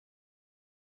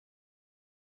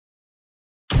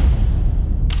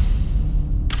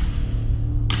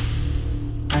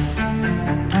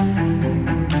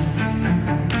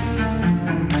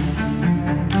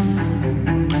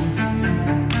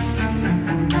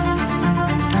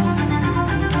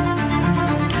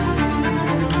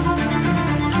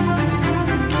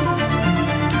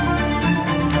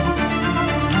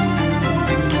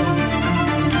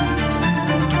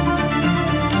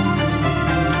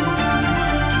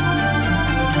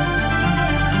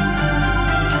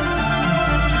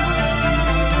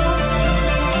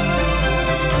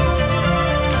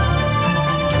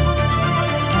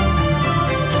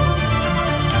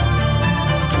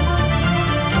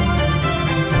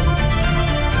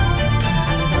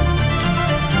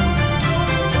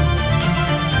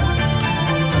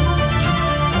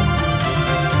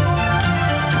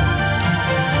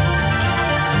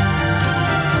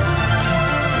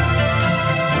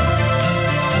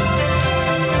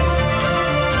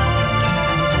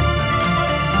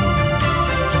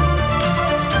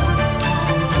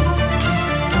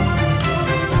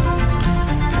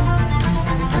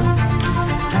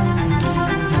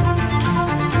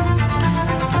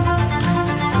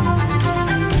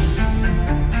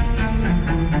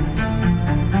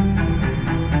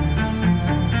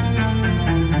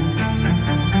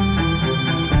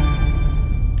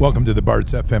Welcome to the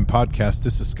Bards FM podcast.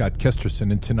 This is Scott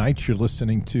Kesterson, and tonight you're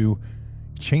listening to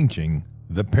Changing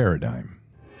the Paradigm.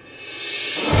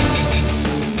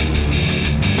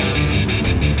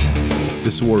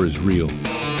 This war is real.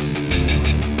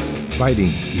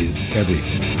 Fighting is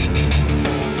everything.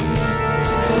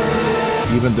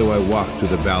 Even though I walk through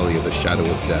the valley of the shadow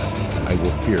of death, I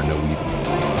will fear no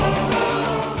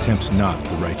evil. Tempt not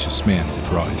the righteous man to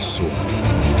draw his sword.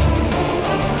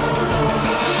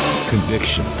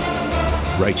 Conviction,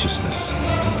 righteousness,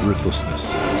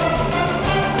 ruthlessness.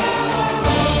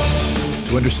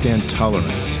 To understand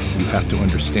tolerance, you have to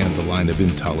understand the line of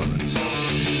intolerance.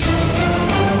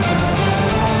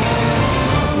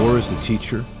 War is the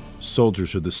teacher,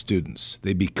 soldiers are the students.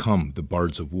 They become the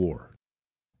bards of war.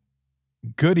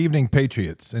 Good evening,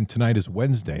 Patriots. And tonight is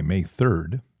Wednesday, May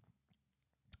 3rd,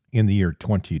 in the year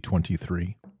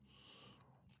 2023.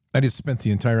 I just spent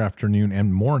the entire afternoon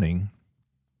and morning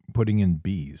putting in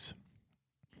bees.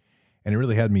 And it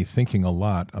really had me thinking a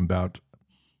lot about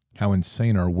how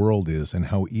insane our world is and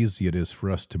how easy it is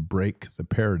for us to break the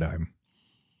paradigm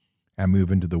and move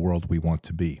into the world we want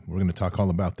to be. We're going to talk all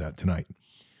about that tonight.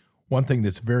 One thing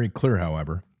that's very clear,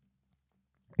 however,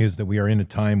 is that we are in a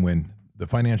time when the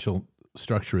financial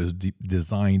structure is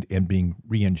designed and being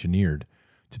re-engineered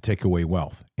to take away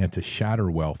wealth and to shatter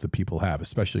wealth that people have,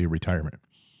 especially retirement.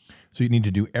 So you need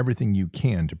to do everything you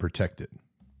can to protect it.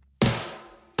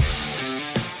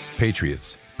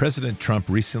 Patriots, President Trump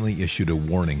recently issued a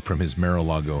warning from his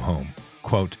Mar-a-Lago home.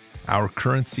 Quote, "Our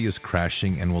currency is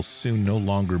crashing and will soon no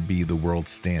longer be the world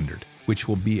standard, which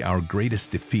will be our greatest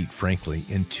defeat, frankly,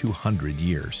 in 200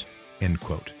 years." End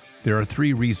quote. There are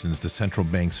three reasons the central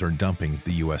banks are dumping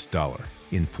the U.S. dollar: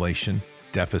 inflation,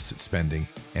 deficit spending,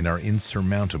 and our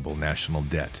insurmountable national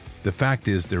debt. The fact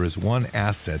is, there is one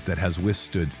asset that has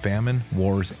withstood famine,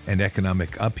 wars, and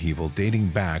economic upheaval dating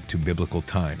back to biblical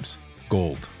times: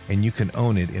 gold. And you can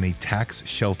own it in a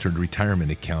tax-sheltered retirement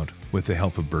account with the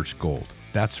help of Birch Gold.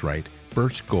 That's right,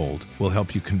 Birch Gold will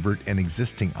help you convert an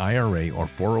existing IRA or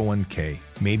 401k,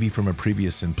 maybe from a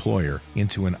previous employer,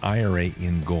 into an IRA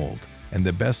in gold. And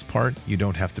the best part, you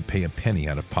don't have to pay a penny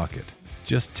out of pocket.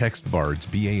 Just text BARDS,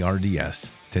 B-A-R-D-S,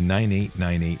 to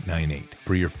 989898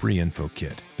 for your free info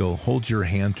kit. They'll hold your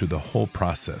hand through the whole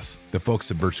process. The folks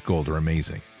at Birch Gold are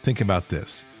amazing. Think about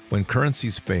this. When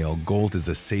currencies fail, gold is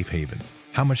a safe haven.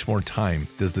 How much more time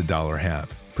does the dollar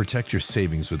have? Protect your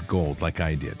savings with gold like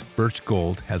I did. Birch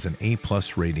Gold has an A+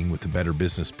 rating with the Better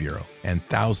Business Bureau and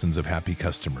thousands of happy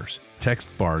customers. Text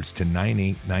BARDS to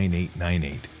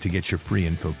 989898 to get your free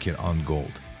info kit on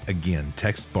gold. Again,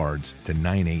 text BARDS to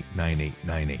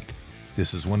 989898.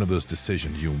 This is one of those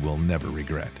decisions you will never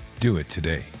regret. Do it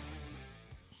today.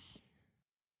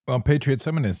 Well, Patriots,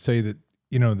 I'm going to say that,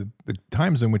 the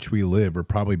times in which we live are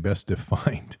probably best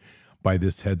defined by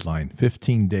this headline: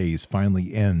 15 days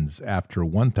finally ends after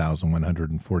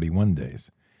 1,141 days.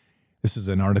 This is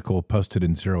an article posted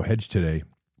in Zero Hedge today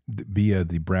via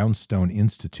the Brownstone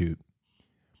Institute.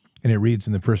 And it reads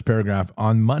in the first paragraph,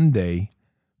 "On Monday,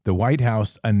 the White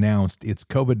House announced its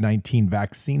COVID-19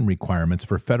 vaccine requirements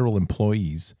for federal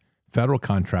employees, federal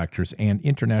contractors, and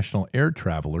international air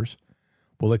travelers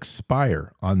will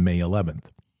expire on May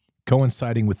 11th,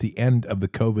 coinciding with the end of the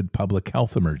COVID public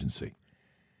health emergency.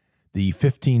 The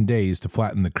 15 days to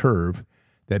flatten the curve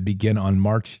that began on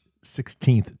March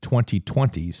 16th,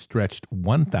 2020, stretched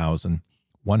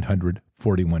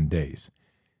 1,141 days.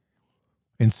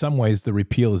 In some ways, the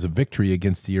repeal is a victory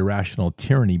against the irrational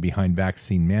tyranny behind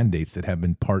vaccine mandates that have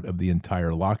been part of the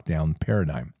entire lockdown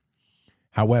paradigm.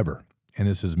 However, and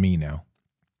this is me now,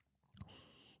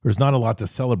 there's not a lot to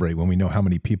celebrate when we know how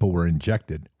many people were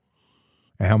injected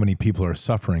and how many people are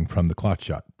suffering from the clot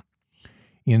shot.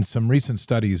 In some recent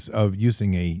studies of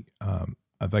using a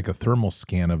thermal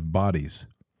scan of bodies,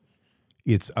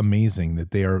 it's amazing that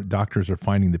doctors are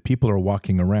finding that people are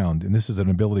walking around, and this is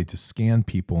an ability to scan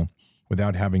people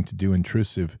without having to do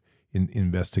intrusive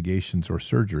investigations or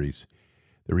surgeries.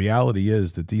 The reality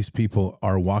is that these people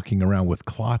are walking around with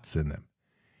clots in them,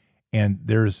 and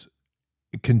there's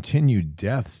continued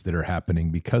deaths that are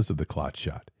happening because of the clot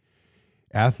shot.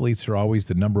 Athletes are always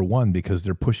the number one because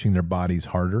they're pushing their bodies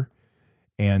harder,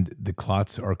 and the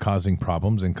clots are causing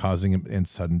problems and causing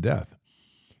sudden death.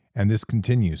 And this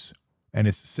continues, and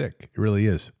it's sick. It really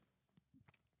is.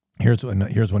 Here's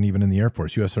one even in the Air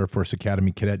Force. U.S. Air Force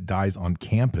Academy cadet dies on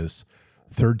campus.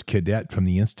 Third cadet from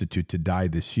the Institute to die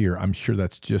this year. I'm sure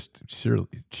that's just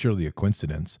surely a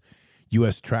coincidence.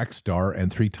 U.S. track star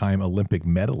and three-time Olympic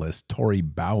medalist Tori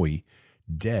Bowie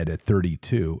dead at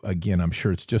 32. Again, I'm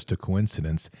sure it's just a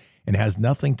coincidence and has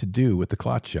nothing to do with the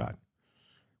clot shot.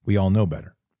 We all know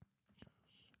better.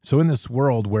 So in this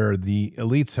world where the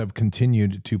elites have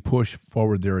continued to push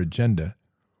forward their agenda,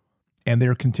 and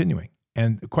they're continuing,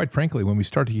 and quite frankly, when we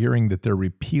start hearing that they're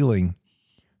repealing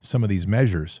some of these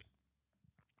measures,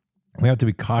 we have to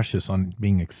be cautious on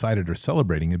being excited or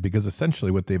celebrating it, because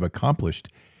essentially what they've accomplished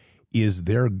is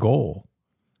their goal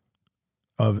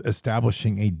of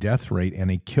establishing a death rate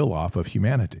and a kill-off of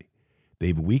humanity.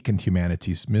 They've weakened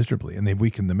humanity miserably, and they've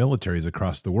weakened the militaries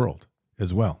across the world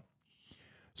as well.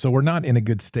 So we're not in a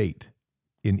good state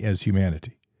as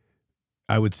humanity.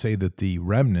 I would say that the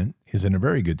remnant is in a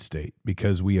very good state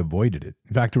because we avoided it.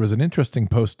 In fact, there was an interesting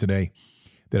post today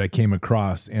that I came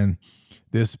across, and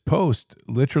this post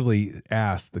literally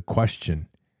asked the question,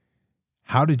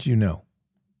 how did you know?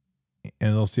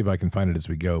 And I'll see if I can find it as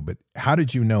we go, but how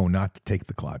did you know not to take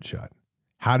the cloud shot?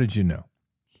 How did you know?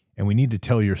 And we need to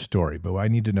tell your story, but I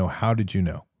need to know, how did you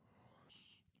know?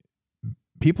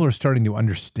 People are starting to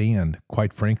understand,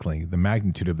 quite frankly, the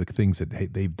magnitude of the things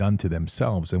that they've done to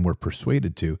themselves and were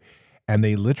persuaded to, and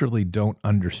they literally don't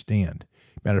understand.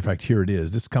 Matter of fact, here it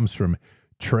is. This comes from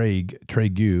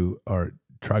Tragu, I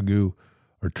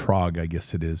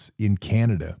guess it is, in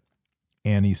Canada.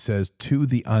 And he says, to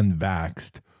the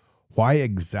unvaxxed, why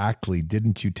exactly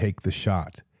didn't you take the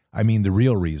shot? I mean, the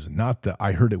real reason, not the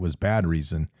I heard it was bad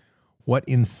reason. What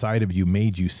inside of you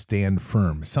made you stand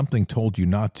firm? Something told you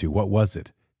not to. What was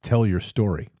it? Tell your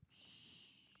story.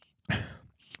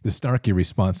 The snarky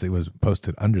response that was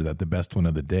posted under that, the best one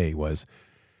of the day, was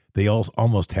they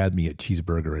almost had me at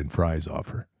cheeseburger and fries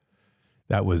offer.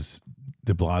 That was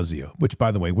de Blasio, which,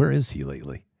 by the way, where is he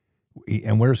lately?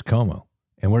 And where's Cuomo?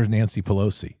 And where's Nancy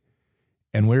Pelosi?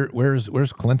 And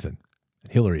where's Clinton?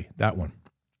 Hillary, that one.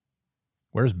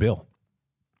 Where's Bill?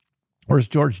 Where's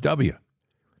George W.?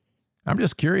 I'm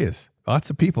just curious. Lots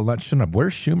of people not showing up.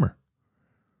 Where's Schumer?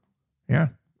 Yeah.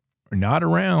 Not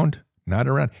around. Not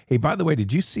around. Hey, by the way,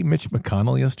 did you see Mitch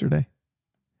McConnell yesterday?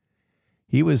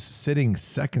 He was sitting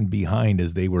second behind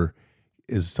as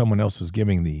someone else was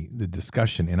giving the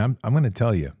discussion. And I'm going to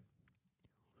tell you,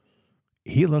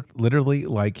 he looked literally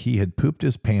like he had pooped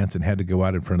his pants and had to go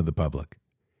out in front of the public.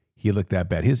 He looked that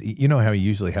bad. You know how he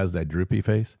usually has that droopy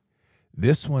face?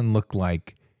 This one looked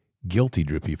like guilty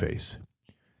droopy face.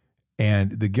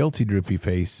 And the guilty droopy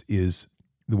face is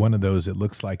one of those that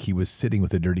looks like he was sitting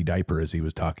with a dirty diaper as he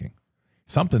was talking.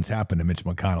 Something's happened to Mitch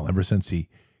McConnell ever since he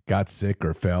got sick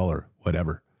or fell or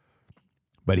whatever.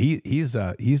 But he's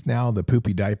now the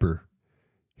poopy diaper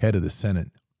head of the Senate,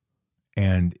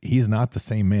 and he's not the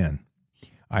same man.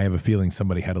 I have a feeling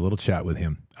somebody had a little chat with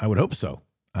him. I would hope so.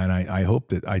 And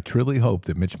I truly hope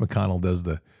that Mitch McConnell does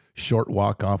the short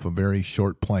walk off a very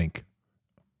short plank.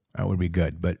 That would be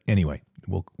good. But anyway,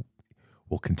 we'll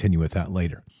continue with that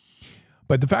later.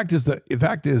 But the fact is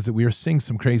that we are seeing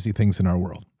some crazy things in our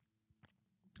world,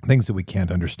 things that we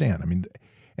can't understand. I mean,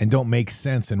 and don't make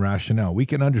sense and rationale. We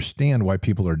can understand why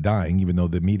people are dying, even though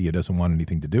the media doesn't want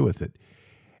anything to do with it.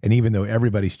 And even though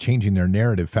everybody's changing their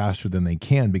narrative faster than they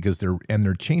can because they're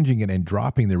changing it and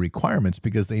dropping their requirements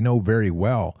because they know very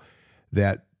well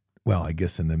that, well, I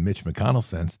guess in the Mitch McConnell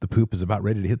sense, the poop is about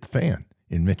ready to hit the fan.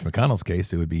 In Mitch McConnell's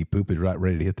case, it would be poop is about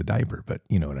ready to hit the diaper, but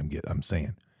you know what I'm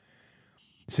saying.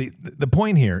 See, the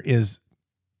point here is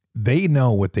they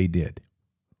know what they did,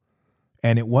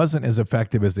 and it wasn't as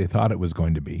effective as they thought it was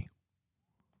going to be.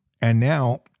 And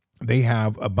now they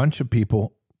have a bunch of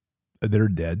people that are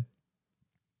dead,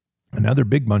 another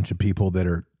big bunch of people that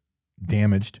are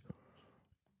damaged,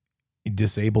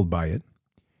 disabled by it.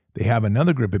 They have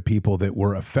another group of people that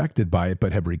were affected by it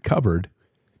but have recovered.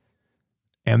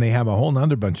 And they have a whole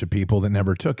nother bunch of people that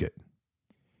never took it.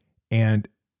 And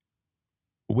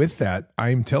with that,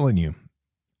 I'm telling you,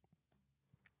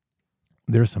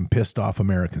 there's some pissed off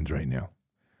Americans right now.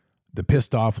 The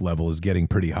pissed off level is getting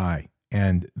pretty high.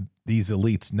 And these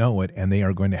elites know it, and they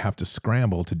are going to have to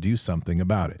scramble to do something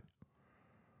about it.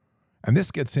 And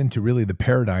this gets into really the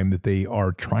paradigm that they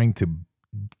are trying to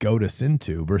goad us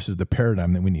into versus the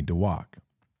paradigm that we need to walk.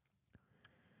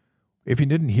 If you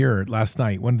didn't hear it last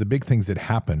night, one of the big things that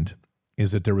happened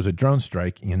is that there was a drone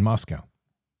strike in Moscow.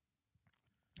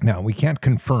 Now, we can't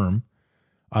confirm,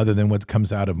 other than what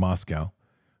comes out of Moscow,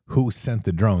 who sent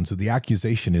the drone. So the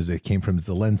accusation is it came from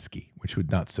Zelensky, which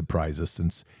would not surprise us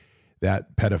since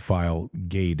that pedophile,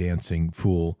 gay dancing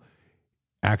fool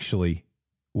actually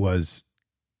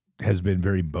has been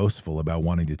very boastful about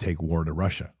wanting to take war to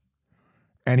Russia.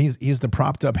 And he's the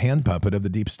propped up hand puppet of the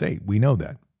deep state. We know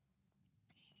that.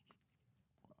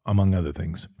 Among other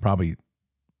things, probably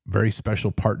very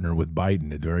special partner with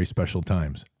Biden at very special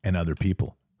times and other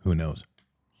people. Who knows?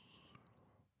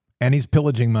 And he's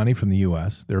pillaging money from the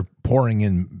U.S. They're pouring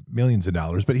in millions of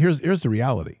dollars. But here's the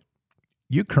reality.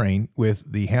 Ukraine,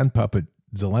 with the hand puppet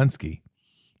Zelensky,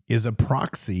 is a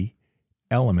proxy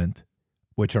element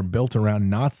which are built around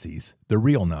Nazis, the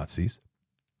real Nazis,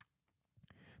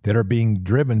 that are being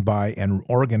driven by and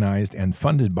organized and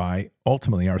funded by,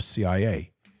 ultimately, our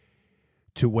CIA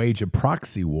to wage a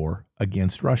proxy war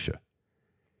against Russia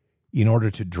in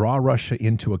order to draw Russia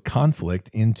into a conflict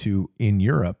in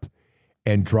Europe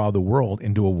and draw the world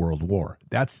into a world war.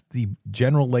 That's the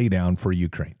general laydown for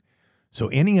Ukraine. So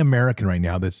any American right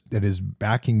now that is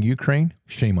backing Ukraine,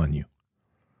 shame on you.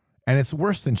 And it's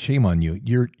worse than shame on you.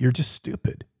 You're just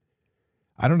stupid.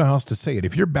 I don't know how else to say it.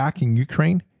 If you're backing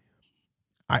Ukraine,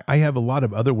 I have a lot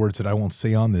of other words that I won't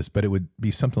say on this, but it would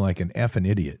be something like an effing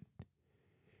idiot.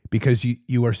 Because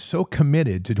you are so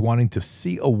committed to wanting to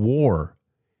see a war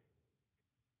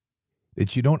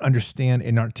that you don't understand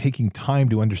and aren't taking time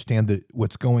to understand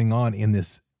what's going on in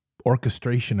this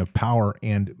orchestration of power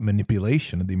and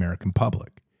manipulation of the American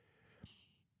public.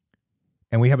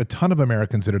 And we have a ton of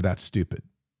Americans that are that stupid.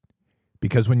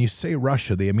 Because when you say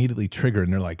Russia, they immediately trigger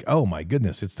and they're like, "Oh my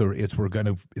goodness, it's the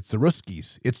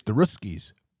Ruskies. It's the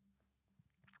Ruskies."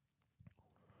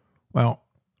 Well,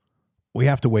 we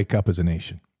have to wake up as a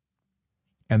nation.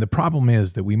 And the problem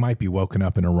is that we might be woken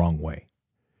up in a wrong way.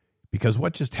 Because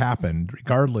what just happened,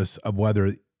 regardless of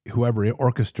whether whoever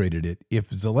orchestrated it, if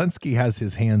Zelensky has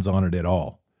his hands on it at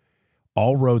all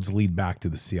roads lead back to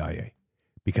the CIA.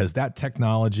 Because that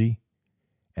technology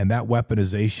and that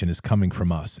weaponization is coming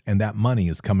from us, and that money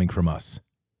is coming from us.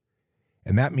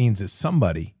 And that means that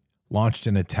somebody launched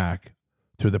an attack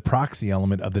through the proxy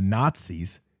element of the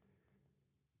Nazis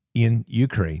in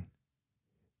Ukraine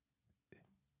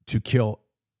to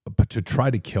try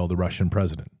to kill the Russian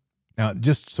president. Now,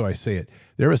 just so I say it,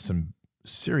 there is some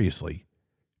seriously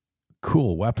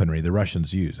cool weaponry the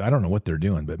Russians use. I don't know what they're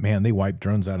doing, but man, they wiped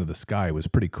drones out of the sky. It was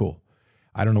pretty cool.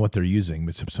 I don't know what they're using,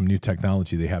 but some new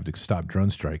technology they have to stop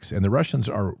drone strikes. And the Russians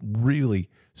are really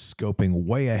scoping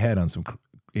way ahead on some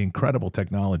incredible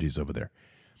technologies over there.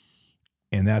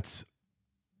 And that's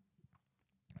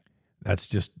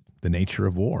just the nature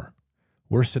of war.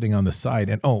 We're sitting on the side.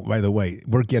 And oh, by the way,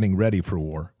 we're getting ready for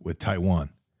war with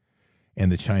Taiwan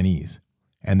and the Chinese.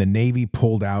 And the Navy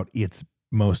pulled out its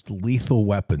most lethal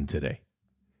weapon today.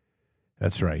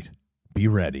 That's right. Be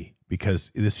ready,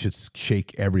 because this should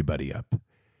shake everybody up.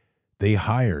 They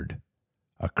hired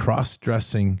a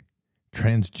cross-dressing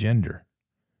transgender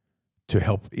to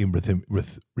help him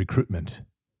with recruitment.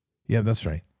 Yeah, that's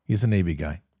right. He's a Navy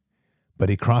guy. But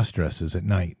he cross-dresses at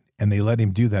night, and they let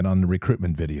him do that on the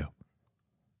recruitment video.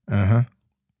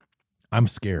 I'm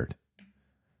scared.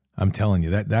 I'm telling you,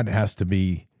 that has to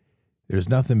be, there's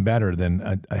nothing better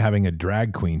than having a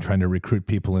drag queen trying to recruit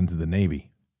people into the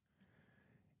Navy.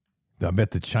 I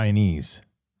bet the Chinese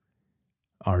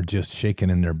are just shaking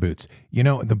in their boots. You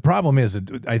know, the problem is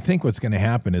that I think what's going to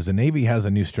happen is the Navy has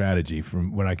a new strategy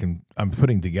from what I'm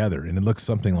putting together, and it looks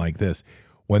something like this.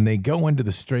 When they go into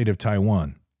the Strait of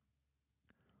Taiwan,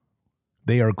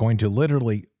 they are going to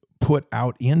literally put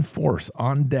out in force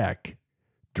on deck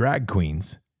drag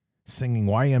queens singing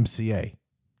YMCA.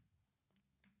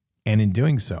 And in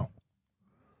doing so,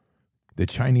 the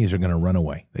Chinese are going to run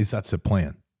away. At least that's the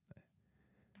plan.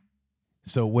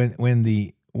 So when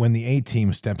the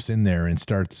A-team steps in there and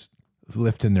starts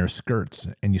lifting their skirts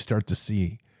and you start to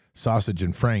see sausage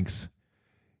and franks,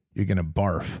 you're going to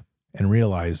barf and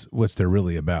realize what they're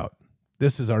really about.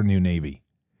 This is our new Navy.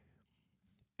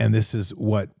 And this is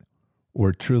what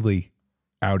we're truly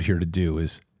out here to do,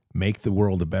 is make the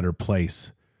world a better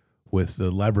place with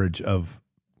the leverage of,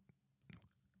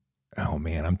 oh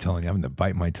man, I'm telling you, I'm going to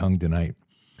bite my tongue tonight.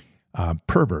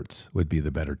 Perverts would be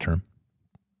the better term.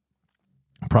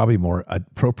 Probably more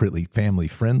appropriately family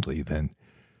friendly than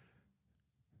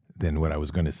what I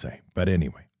was going to say. But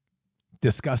anyway,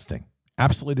 disgusting,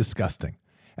 absolutely disgusting.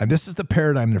 And this is the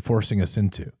paradigm they're forcing us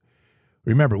into.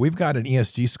 Remember, we've got an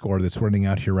ESG score that's running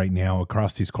out here right now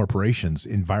across these corporations,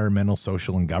 environmental,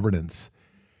 social, and governance,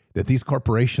 that these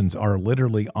corporations are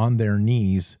literally on their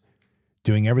knees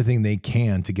doing everything they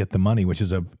can to get the money, which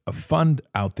is a fund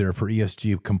out there for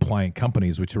ESG compliant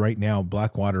companies, which right now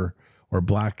Blackwater or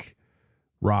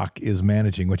BlackRock is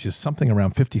managing, which is something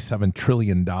around $57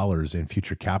 trillion in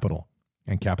future capital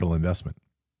and capital investment.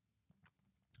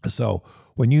 So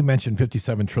when you mention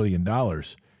 $57 trillion,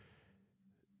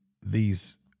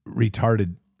 these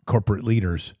retarded corporate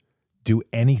leaders do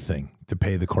anything to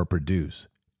pay the corporate dues.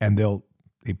 And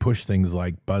they push things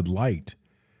like Bud Light,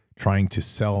 trying to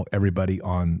sell everybody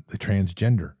on the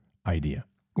transgender idea,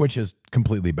 which has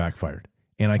completely backfired.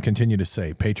 And I continue to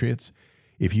say, Patriots,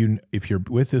 if you're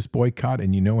with this boycott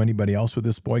and you know anybody else with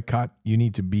this boycott, you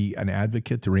need to be an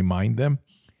advocate to remind them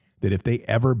that if they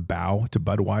ever bow to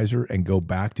Budweiser and go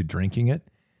back to drinking it,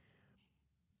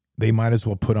 they might as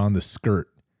well put on the skirt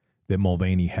that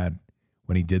Mulvaney had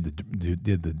when he did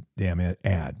the damn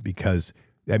ad, because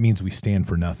that means we stand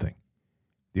for nothing.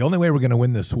 The only way we're going to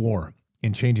win this war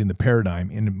in changing the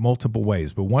paradigm in multiple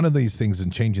ways, but one of these things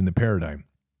in changing the paradigm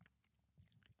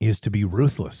is to be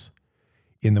ruthless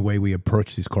in the way we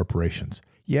approach these corporations.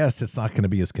 Yes, it's not going to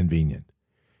be as convenient.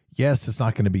 Yes, it's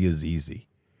not going to be as easy.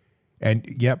 And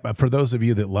yep, for those of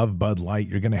you that love Bud Light,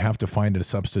 you're going to have to find a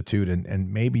substitute,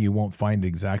 and maybe you won't find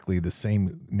exactly the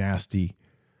same nasty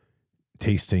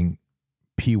tasting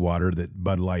pea water that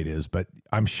Bud Light is, but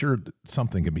I'm sure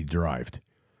something can be derived.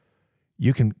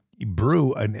 You can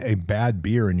brew a bad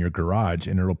beer in your garage,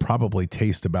 and it'll probably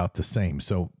taste about the same.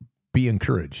 So be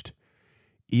encouraged.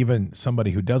 Even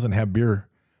somebody who doesn't have beer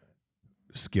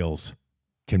skills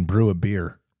can brew a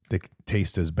beer that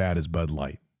tastes as bad as Bud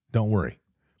Light. Don't worry.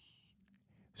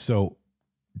 So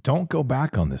don't go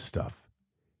back on this stuff.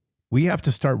 We have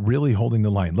to start really holding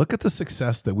the line. Look at the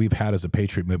success that we've had as a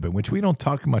Patriot movement, which we don't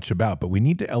talk much about, but we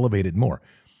need to elevate it more.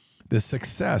 The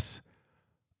success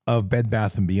of Bed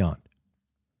Bath & Beyond.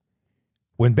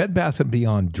 When Bed Bath &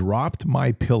 Beyond dropped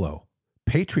My Pillow,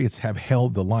 Patriots have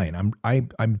held the line.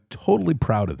 I'm totally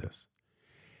proud of this.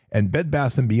 And Bed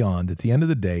Bath & Beyond, at the end of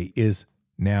the day, is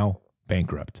now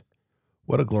bankrupt.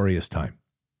 What a glorious time.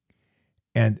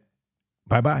 And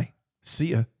bye-bye.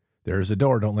 See ya. There's a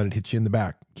door. Don't let it hit you in the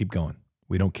back. Keep going.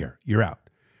 We don't care. You're out.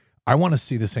 I want to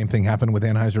see the same thing happen with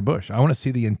Anheuser-Busch. I want to see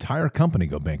the entire company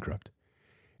go bankrupt.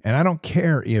 And I don't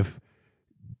care if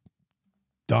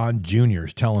Don Jr.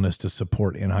 is telling us to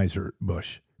support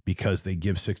Anheuser-Busch because they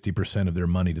give 60% of their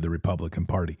money to the Republican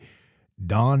Party.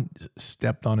 Don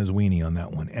stepped on his weenie on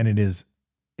that one, and he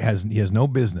has no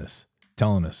business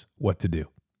telling us what to do.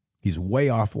 He's way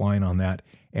offline on that,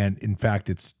 and in fact,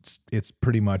 it's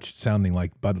pretty much sounding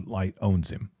like Bud Light owns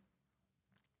him.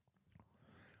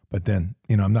 But then,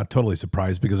 I'm not totally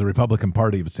surprised because the Republican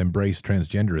Party has embraced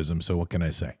transgenderism, so what can I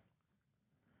say?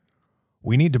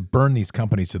 We need to burn these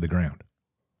companies to the ground.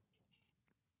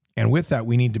 And with that,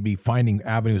 we need to be finding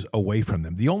avenues away from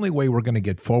them. The only way we're going to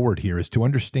get forward here is to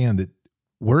understand that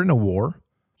we're in a war.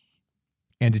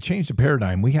 And to change the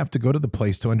paradigm, we have to go to the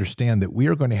place to understand that we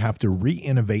are going to have to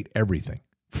re-innovate everything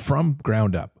from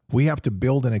ground up. We have to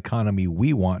build an economy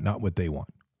we want, not what they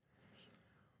want.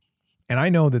 And I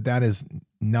know that that is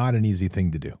not an easy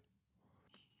thing to do.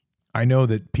 I know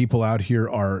that people out here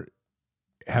are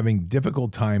having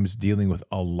difficult times dealing with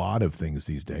a lot of things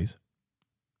these days.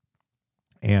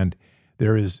 And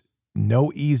there is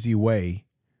no easy way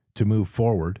to move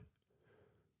forward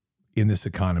in this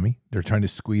economy. They're trying to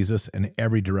squeeze us in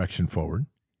every direction forward.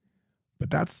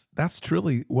 But that's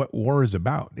truly what war is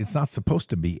about. It's not supposed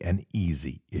to be an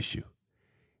easy issue.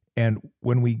 And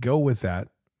when we go with that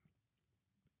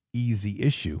easy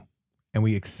issue and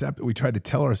we try to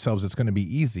tell ourselves it's going to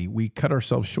be easy, we cut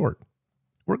ourselves short.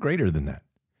 We're greater than that.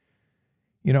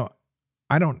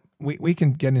 We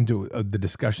can get into the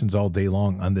discussions all day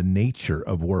long on the nature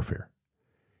of warfare.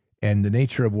 And the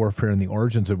nature of warfare and the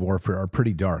origins of warfare are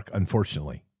pretty dark,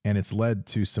 unfortunately. And it's led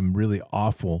to some really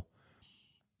awful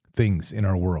things in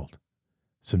our world.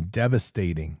 Some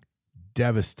devastating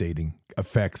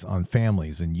effects on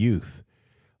families and youth.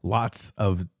 Lots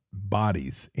of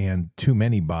bodies and too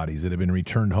many bodies that have been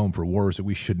returned home for wars that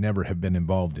we should never have been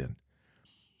involved in.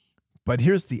 But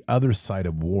here's the other side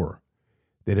of war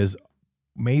that has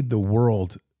made the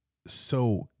world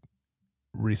so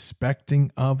respecting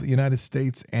of the United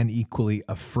States and equally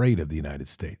afraid of the United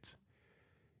States.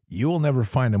 You will never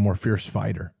find a more fierce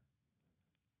fighter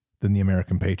than the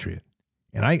American patriot.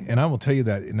 And I will tell you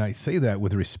that, and I say that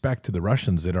with respect to the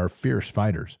Russians that are fierce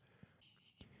fighters.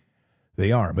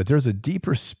 They are, but there's a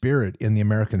deeper spirit in the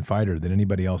American fighter than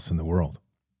anybody else in the world.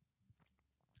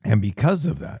 And because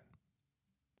of that,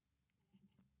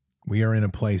 we are in a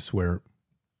place where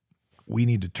we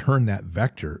need to turn that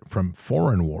vector from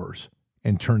foreign wars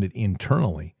and turn it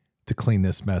internally to clean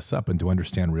this mess up and to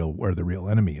understand where the real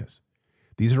enemy is.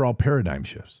 These are all paradigm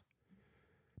shifts.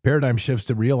 Paradigm shifts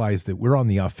to realize that we're on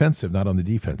the offensive, not on the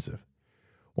defensive.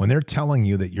 When they're telling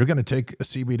you that you're going to take a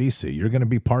CBDC, you're going to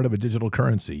be part of a digital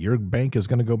currency, your bank is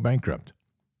going to go bankrupt.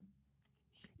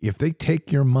 If they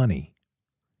take your money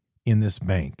in this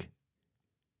bank,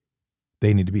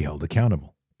 they need to be held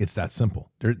accountable. It's that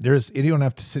simple. You don't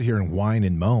have to sit here and whine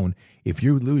and moan. If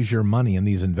you lose your money in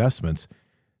these investments,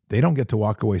 they don't get to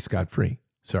walk away scot-free.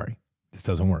 Sorry, this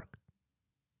doesn't work.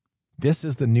 This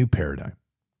is the new paradigm.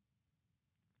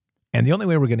 And the only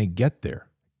way we're going to get there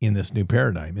in this new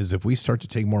paradigm is if we start to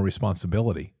take more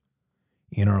responsibility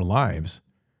in our lives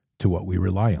to what we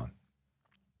rely on.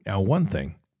 Now, one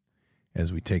thing,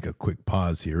 as we take a quick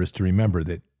pause here, is to remember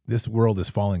that this world is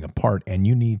falling apart and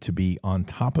you need to be on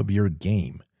top of your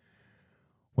game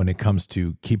when it comes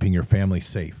to keeping your family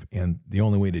safe. And the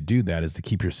only way to do that is to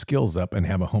keep your skills up and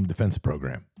have a home defense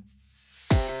program.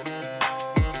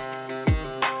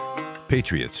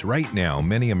 Patriots, right now,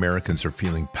 many Americans are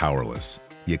feeling powerless.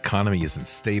 The economy isn't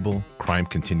stable, crime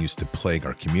continues to plague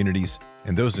our communities,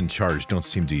 and those in charge don't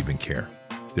seem to even care.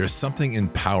 There's something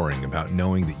empowering about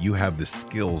knowing that you have the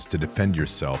skills to defend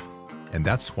yourself, and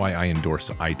that's why I endorse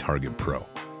iTarget Pro.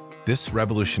 This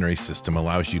revolutionary system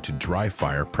allows you to dry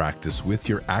fire practice with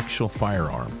your actual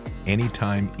firearm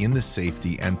anytime in the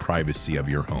safety and privacy of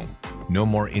your home. No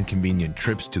more inconvenient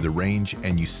trips to the range,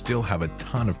 and you still have a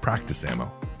ton of practice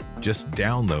ammo. Just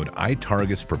download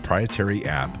iTarget's proprietary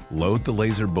app, load the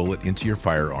laser bullet into your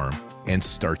firearm, and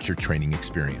start your training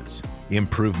experience.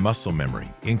 Improve muscle memory,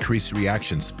 increase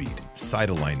reaction speed, sight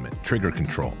alignment, trigger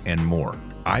control, and more.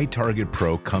 iTarget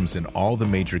Pro comes in all the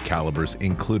major calibers,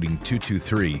 including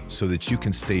 .223, so that you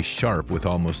can stay sharp with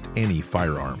almost any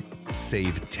firearm.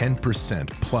 Save 10%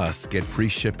 plus get free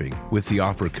shipping with the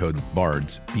offer code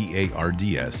BARDS,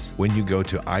 B-A-R-D-S, when you go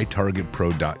to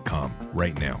itargetpro.com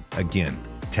right now. Again,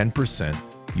 10%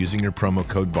 using your promo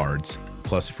code BARDS,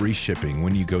 plus free shipping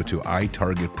when you go to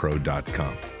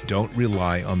itargetpro.com. Don't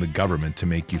rely on the government to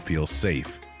make you feel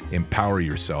safe. Empower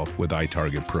yourself with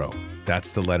iTarget Pro.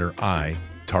 That's the letter I,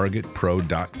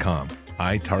 targetpro.com.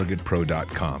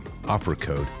 itargetpro.com. Offer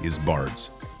code is BARDS.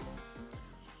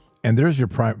 And there's your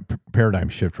paradigm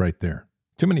shift right there.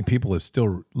 Too many people are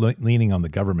still leaning on the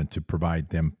government to provide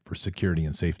them for security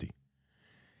and safety.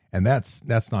 And that's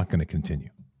not going to continue.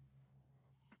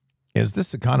 As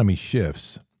this economy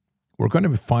shifts, we're going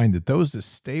to find that those that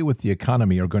stay with the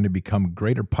economy are going to become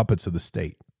greater puppets of the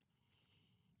state.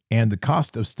 And the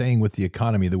cost of staying with the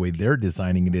economy the way they're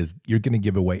designing it is you're going to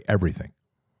give away everything.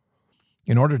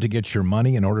 In order to get your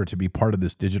money, in order to be part of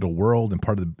this digital world,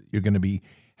 and you're going to be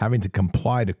having to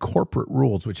comply to corporate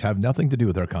rules which have nothing to do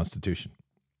with our Constitution.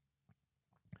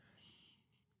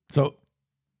 So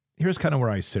here's kind of where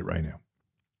I sit right now.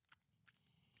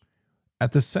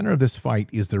 At the center of this fight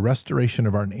is the restoration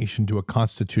of our nation to a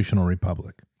constitutional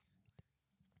republic.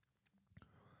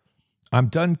 I'm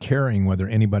done caring whether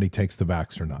anybody takes the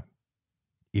vax or not.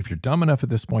 If you're dumb enough at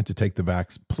this point to take the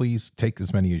vax, please take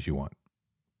as many as you want.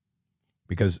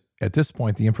 Because at this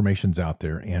point, the information's out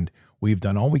there, and we've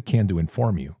done all we can to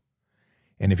inform you.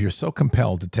 And if you're so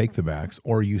compelled to take the vax,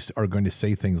 or you are going to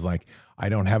say things like, I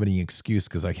don't have any excuse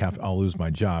because I'll lose my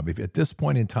job. If at this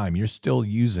point in time, you're still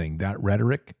using that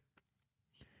rhetoric,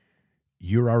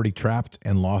 you're already trapped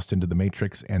and lost into the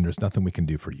matrix, and there's nothing we can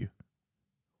do for you.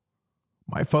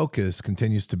 My focus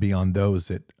continues to be on those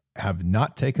that have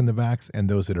not taken the vax and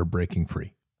those that are breaking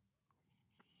free.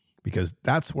 Because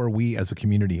that's where we as a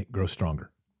community grow stronger.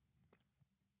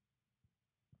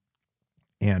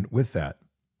 And with that,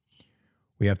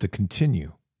 we have to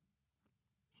continue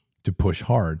to push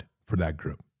hard for that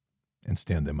group and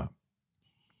stand them up.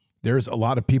 There's a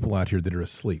lot of people out here that are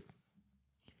asleep.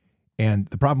 And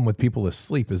the problem with people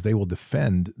asleep is they will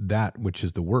defend that which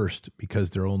is the worst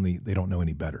because they don't know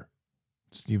any better.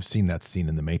 You've seen that scene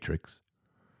in The Matrix.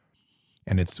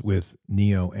 And it's with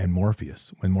Neo and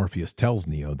Morpheus, when Morpheus tells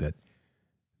Neo that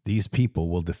these people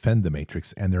will defend the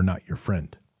Matrix and they're not your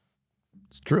friend.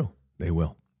 It's true. They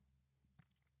will.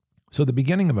 So the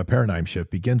beginning of a paradigm shift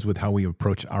begins with how we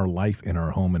approach our life in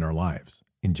our home and our lives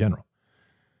in general.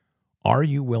 Are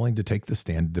you willing to take the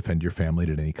stand to defend your family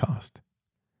at any cost?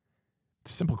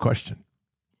 It's a simple question.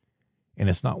 And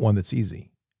it's not one that's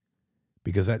easy,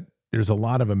 because there's a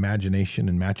lot of imagination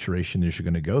and maturation that you're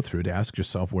going to go through to ask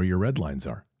yourself where your red lines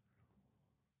are.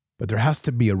 But there has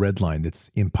to be a red line that's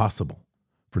impossible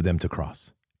for them to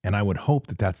cross. And I would hope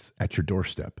that that's at your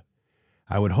doorstep.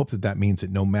 I would hope that means that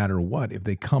no matter what, if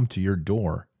they come to your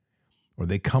door or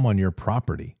they come on your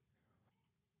property,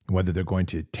 whether they're going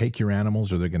to take your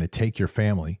animals or they're going to take your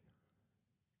family,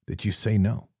 that you say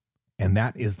no. And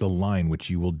that is the line which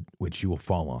you will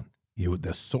fall on.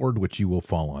 The sword which you will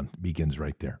fall on begins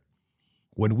right there.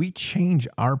 When we change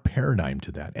our paradigm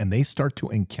to that and they start to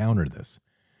encounter this,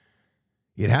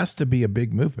 it has to be a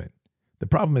big movement. The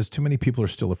problem is too many people are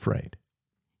still afraid.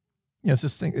 It's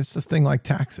this thing like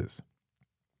taxes.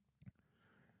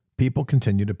 People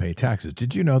continue to pay taxes.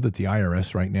 Did you know that the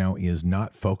IRS right now is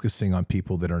not focusing on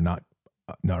people that are not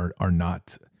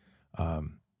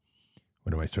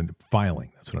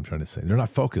filing? That's what I'm trying to say. They're not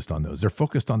focused on those. They're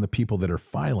focused on the people that are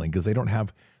filing because they don't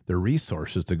have the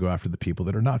resources to go after the people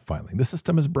that are not filing. The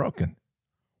system is broken.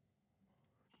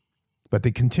 But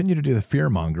they continue to do the fear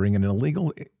mongering and an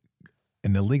illegal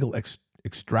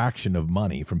extraction of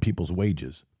money from people's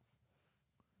wages.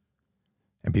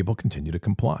 And people continue to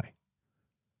comply.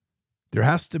 There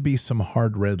has to be some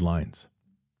hard red lines.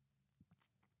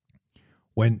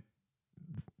 When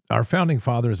our founding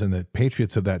fathers and the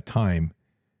patriots of that time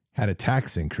had a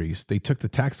tax increase, they took the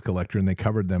tax collector and they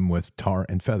covered them with tar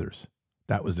and feathers.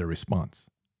 That was their response.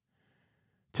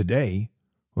 Today,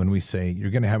 when we say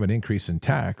you're going to have an increase in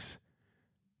tax,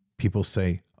 people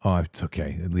say, oh, it's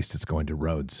okay. At least it's going to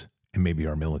roads and maybe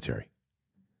our military.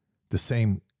 The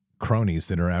same cronies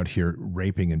that are out here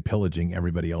raping and pillaging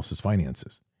everybody else's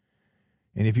finances.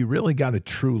 And if you really got a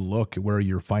true look at where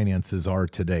your finances are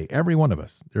today, every one of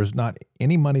us, there's not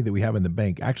any money that we have in the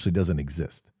bank actually doesn't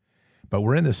exist. But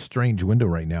we're in this strange window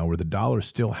right now where the dollar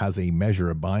still has a measure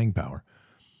of buying power.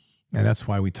 And that's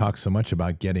why we talk so much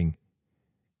about getting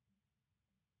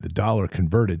the dollar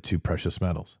converted to precious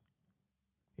metals.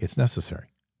 It's necessary.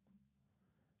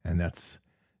 And that's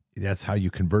how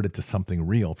you convert it to something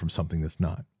real from something that's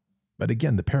not. But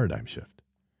again, the paradigm shift.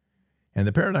 And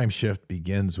the paradigm shift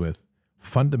begins with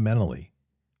fundamentally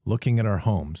looking at our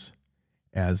homes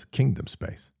as kingdom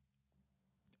space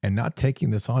and not taking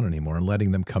this on anymore and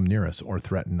letting them come near us or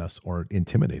threaten us or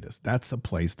intimidate us. That's a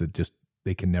place that just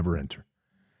they can never enter.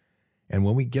 And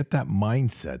when we get that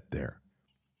mindset there,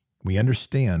 we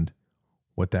understand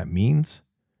what that means,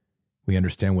 we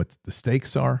understand what the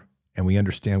stakes are, and we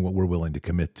understand what we're willing to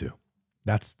commit to.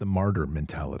 That's the martyr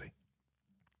mentality.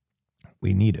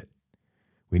 We need it.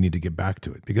 We need to get back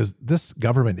to it because this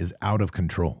government is out of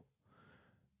control.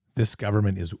 This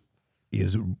government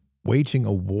is waging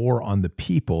a war on the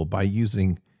people by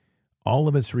using all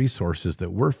of its resources that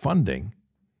we're funding,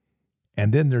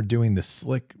 and then they're doing the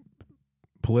slick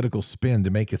political spin to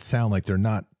make it sound like they're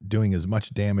not doing as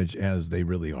much damage as they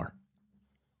really are.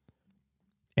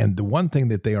 And the one thing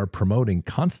that they are promoting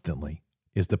constantly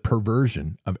is the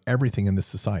perversion of everything in this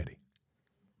society.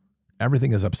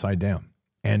 Everything is upside down.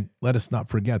 And let us not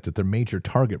forget that their major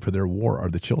target for their war are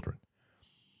the children.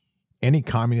 Any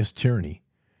communist tyranny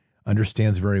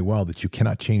understands very well that you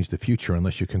cannot change the future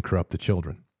unless you can corrupt the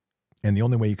children. And the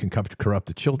only way you can corrupt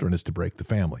the children is to break the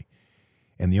family.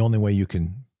 And the only way you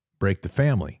can break the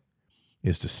family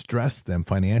is to stress them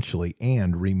financially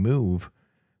and remove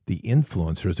the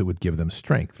influencers that would give them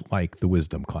strength, like the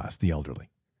wisdom class, the elderly.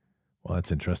 Well,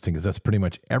 that's interesting because that's pretty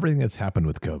much everything that's happened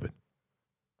with COVID.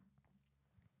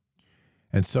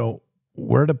 And so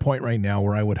we're at a point right now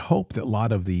where I would hope that a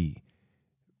lot of the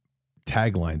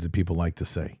taglines that people like to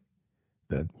say,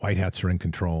 that white hats are in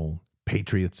control,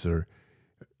 patriots are,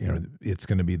 it's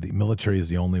going to be the military is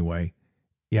the only way.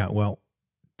 Yeah, well,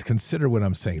 consider what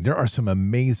I'm saying. There are some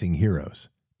amazing heroes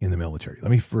in the military.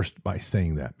 Let me first by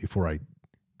saying that before I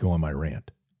go on my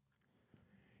rant.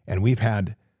 And we've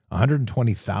had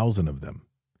 120,000 of them,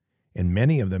 and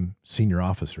many of them senior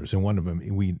officers. And one of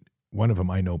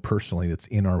them I know personally that's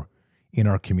in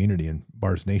our community in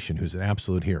Bars Nation, who's an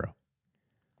absolute hero.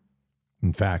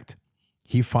 In fact,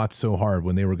 he fought so hard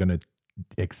when they were going to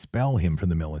expel him from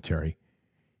the military.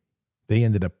 He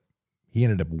ended up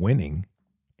winning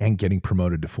and getting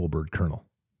promoted to full bird colonel.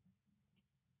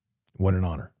 What an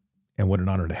honor. And what an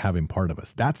honor to have him part of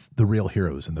us. That's the real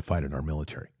heroes in the fight in our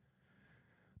military.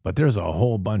 But there's a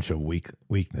whole bunch of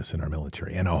weakness in our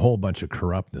military and a whole bunch of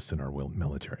corruptness in our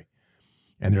military.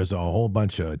 And there's a whole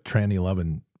bunch of tranny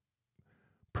loving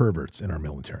perverts in our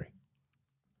military.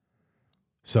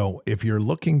 So if you're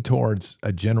looking towards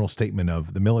a general statement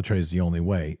of the military is the only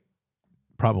way,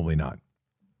 probably not.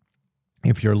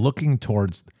 If you're looking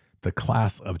towards the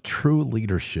class of true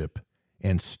leadership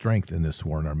and strength in this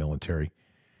war in our military,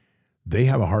 they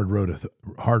have a hard road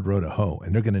to hoe,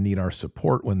 and they're going to need our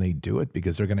support when they do it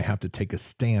because they're going to have to take a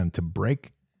stand to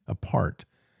break apart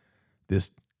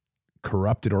this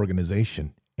corrupted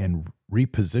organization and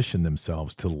reposition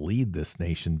themselves to lead this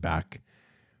nation back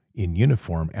in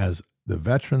uniform as the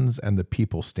veterans and the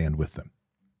people stand with them.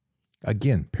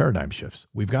 Again, paradigm shifts.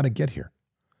 We've got to get here.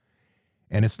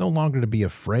 And it's no longer to be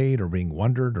afraid or being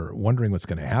wondering what's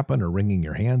going to happen or wringing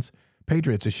your hands.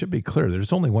 Patriots, it should be clear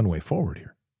there's only one way forward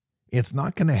here. It's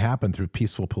not going to happen through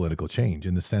peaceful political change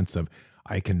in the sense of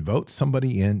I can vote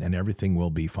somebody in and everything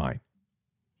will be fine.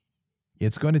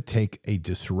 It's going to take a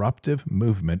disruptive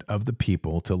movement of the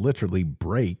people to literally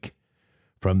break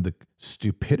from the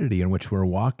stupidity in which we're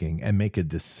walking and make a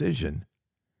decision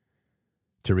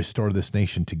to restore this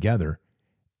nation together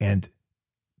and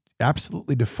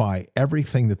absolutely defy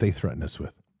everything that they threaten us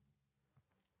with.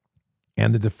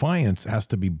 And the defiance has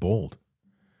to be bold.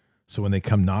 So when they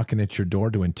come knocking at your door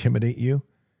to intimidate you,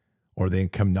 or they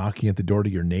come knocking at the door to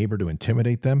your neighbor to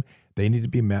intimidate them, they need to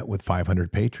be met with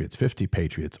 500 patriots, 50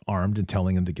 patriots armed and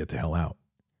telling them to get the hell out.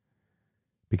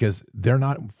 because they're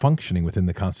not functioning within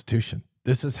the Constitution.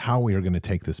 This is how we are going to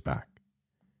take this back.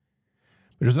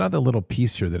 But there's another little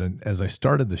piece here that as I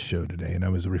started the show today, and I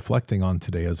was reflecting on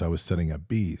today as I was setting up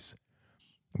bees,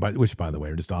 which, by the way,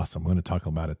 are just awesome. I'm going to talk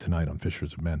about it tonight on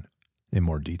Fishers of Men in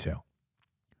more detail.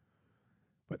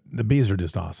 But the bees are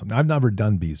just awesome. I've never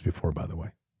done bees before, by the way.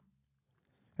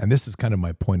 And this is kind of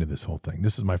my point of this whole thing.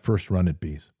 This is my first run at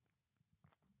bees.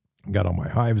 Got all my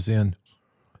hives in.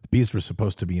 The bees were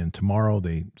supposed to be in tomorrow.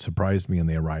 They surprised me and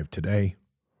they arrived today.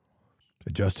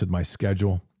 Adjusted my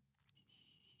schedule.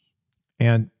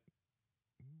 And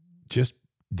just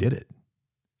did it.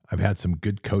 I've had some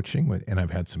good coaching and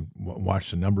I've had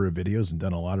watched a number of videos and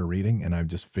done a lot of reading, and I've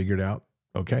just figured out,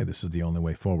 okay, this is the only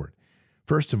way forward.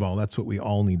 First of all, that's what we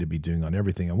all need to be doing on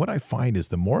everything. And what I find is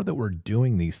the more that we're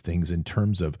doing these things in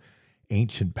terms of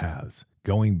ancient paths,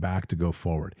 going back to go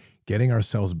forward, getting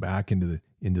ourselves back into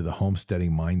the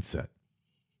homesteading mindset,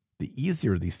 the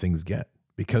easier these things get,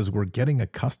 because we're getting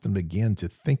accustomed again to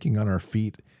thinking on our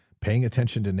feet, paying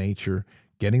attention to nature,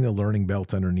 getting the learning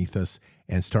belt underneath us,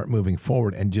 and start moving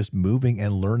forward and just moving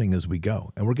and learning as we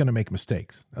go. And we're going to make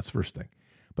mistakes. That's the first thing.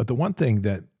 But the one thing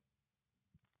that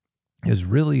is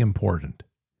really important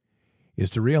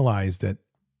is to realize that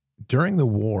during the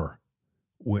war,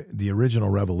 the original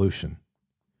revolution,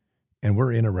 and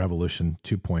we're in a revolution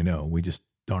 2.0, we just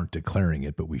aren't declaring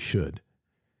it, but we should.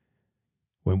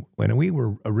 When we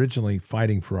were originally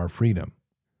fighting for our freedom,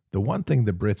 the one thing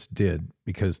the Brits did,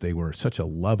 because they were such a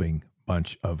loving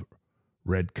bunch of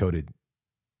red-coated,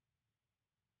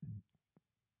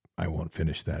 I won't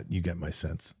finish that. You get my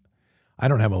sense. I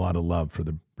don't have a lot of love for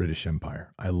the British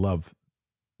Empire. I love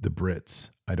the Brits.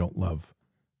 I don't love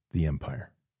the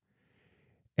empire.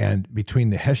 And between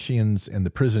the Hessians and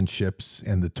the prison ships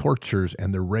and the tortures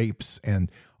and the rapes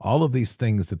and all of these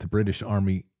things that the British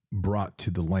Army brought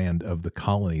to the land of the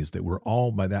colonies that were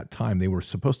all, by that time, they were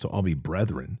supposed to all be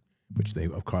brethren, which they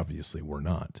obviously were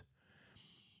not.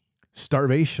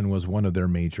 Starvation was one of their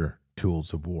major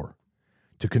tools of war,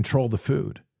 to control the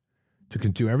food, to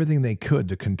do everything they could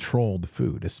to control the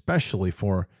food, especially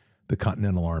for the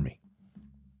Continental Army.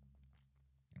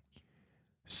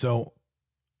 So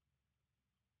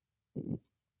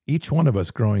each one of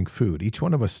us growing food, each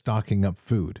one of us stocking up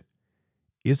food,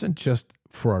 isn't just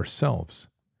for ourselves.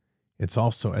 It's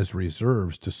also as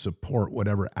reserves to support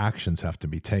whatever actions have to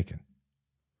be taken.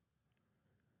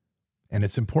 And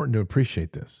it's important to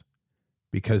appreciate this,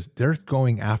 because they're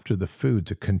going after the food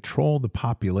to control the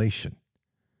population.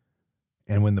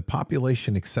 And when the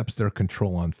population accepts their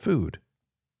control on food,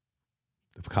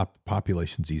 the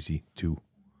population's easy to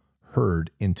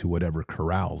herd into whatever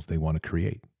corrals they want to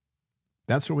create.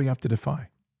 That's what we have to defy.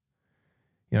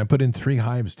 I put in 3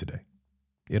 hives today.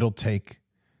 It'll take,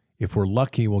 if we're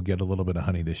lucky, we'll get a little bit of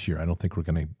honey this year. I don't think we're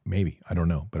going to, maybe, I don't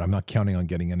know, but I'm not counting on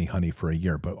getting any honey for a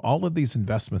year. But all of these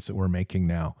investments that we're making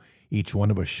now, each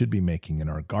one of us should be making in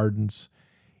our gardens,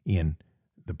 in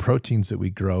the proteins that we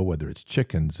grow, whether it's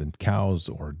chickens and cows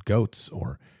or goats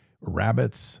or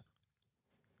rabbits,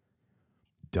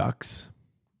 ducks,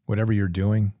 whatever you're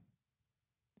doing.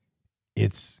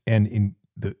 And in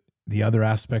the other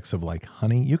aspects of like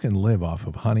honey, you can live off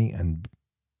of honey and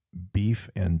beef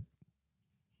and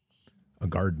a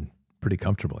garden pretty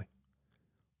comfortably.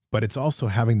 But it's also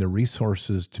having the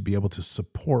resources to be able to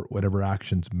support whatever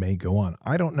actions may go on.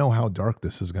 I don't know how dark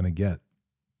this is going to get.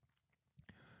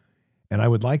 And I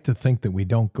would like to think that we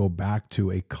don't go back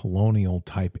to a colonial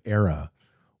type era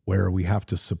where we have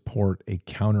to support a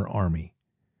counter army.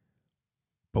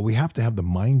 But we have to have the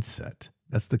mindset.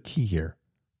 That's the key here,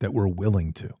 that we're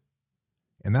willing to.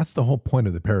 And that's the whole point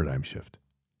of the paradigm shift.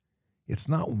 It's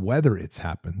not whether it's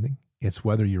happening, it's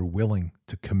whether you're willing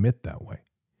to commit that way.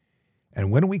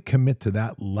 And when we commit to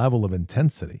that level of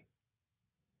intensity,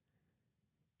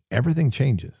 everything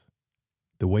changes.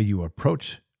 The way you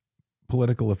approach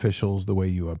political officials, the way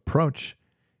you approach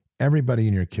everybody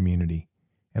in your community,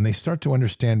 and they start to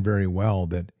understand very well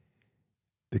that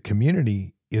the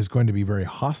community is going to be very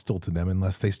hostile to them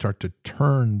unless they start to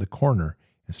turn the corner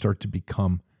and start to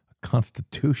become a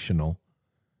constitutional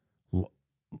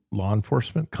law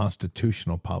enforcement,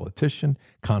 constitutional politician,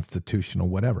 constitutional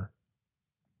whatever.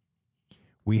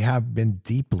 We have been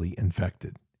deeply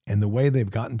infected, and the way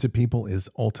they've gotten to people is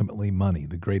ultimately money,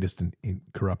 the greatest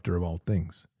corrupter of all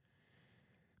things.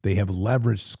 They have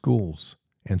leveraged schools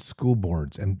and school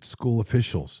boards and school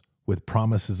officials with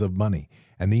promises of money,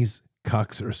 and these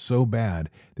cucks are so bad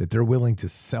that they're willing to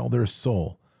sell their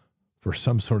soul for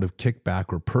some sort of kickback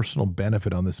or personal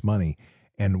benefit on this money.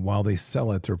 And while they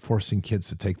sell it, they're forcing kids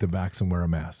to take the vax and wear a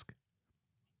mask.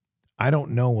 I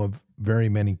don't know of very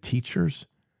many teachers,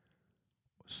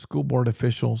 school board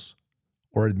officials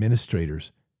or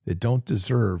administrators that don't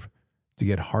deserve to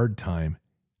get hard time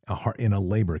in a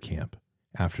labor camp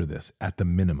after this, at the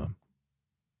minimum,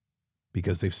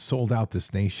 because they've sold out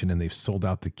this nation and they've sold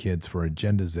out the kids for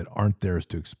agendas that aren't theirs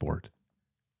to export.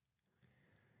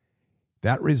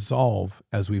 That resolve,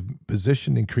 as we've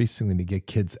positioned increasingly to get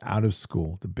kids out of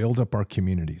school, to build up our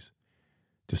communities,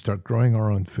 to start growing our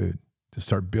own food, to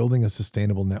start building a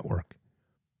sustainable network.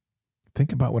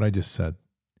 Think about what I just said.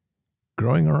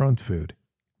 Growing our own food,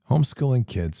 homeschooling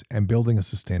kids, and building a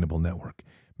sustainable network.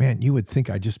 Man, you would think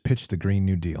I just pitched the Green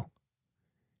New Deal.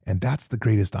 And that's the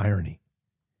greatest irony,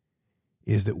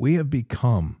 is that we have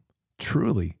become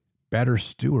truly better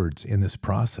stewards in this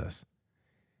process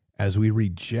as we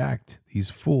reject these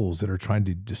fools that are trying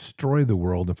to destroy the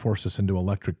world and force us into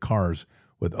electric cars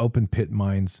with open pit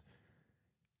mines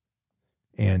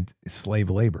and slave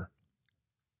labor.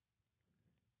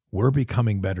 We're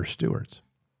becoming better stewards,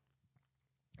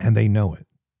 and they know it.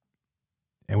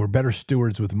 And we're better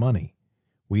stewards with money.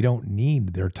 We don't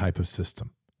need their type of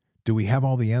system. Do we have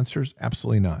all the answers?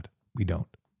 Absolutely not. We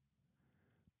don't.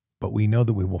 But we know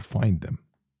that we will find them.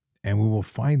 And we will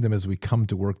find them as we come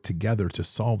to work together to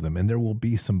solve them. And there will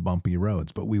be some bumpy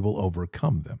roads, but we will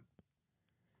overcome them.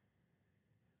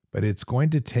 But it's going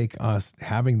to take us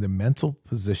having the mental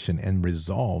position and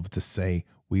resolve to say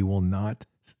we will not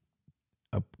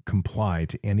comply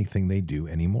to anything they do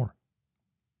anymore.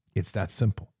 It's that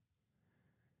simple.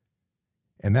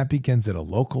 And that begins at a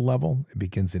local level. It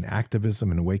begins in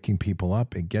activism and waking people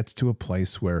up. It gets to a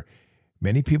place where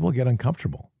many people get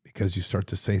uncomfortable because you start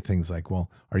to say things like, well,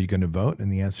 are you going to vote?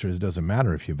 And the answer is, it doesn't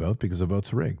matter if you vote because the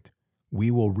vote's rigged. We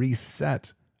will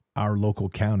reset our local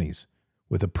counties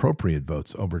with appropriate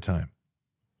votes over time.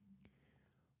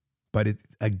 But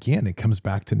it comes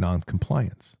back to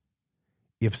noncompliance.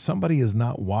 If somebody is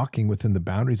not walking within the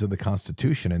boundaries of the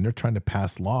Constitution and they're trying to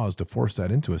pass laws to force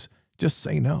that into us, just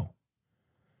say no.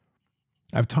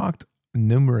 I've talked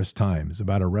numerous times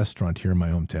about a restaurant here in my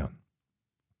hometown.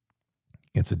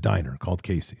 It's a diner called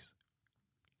Casey's.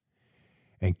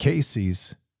 And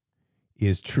Casey's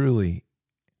is truly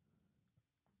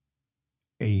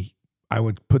I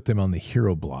would put them on the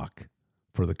hero block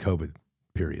for the COVID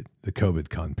period, the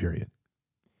COVID-con period.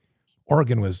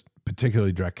 Oregon was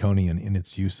particularly draconian in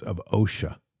its use of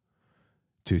OSHA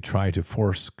to try to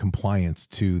force compliance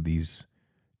to these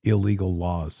illegal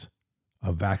laws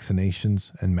of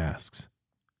vaccinations and masks.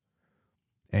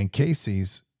 And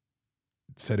Casey's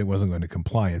said it wasn't going to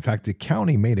comply. In fact, the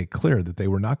county made it clear that they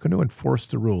were not going to enforce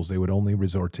the rules. They would only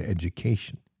resort to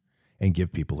education and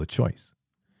give people a choice.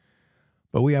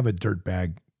 But we have a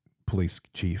dirtbag police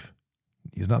chief.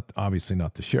 He's obviously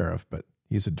not the sheriff, but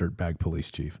he's a dirtbag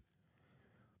police chief.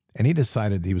 And he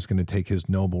decided he was going to take his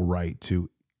noble right to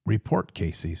report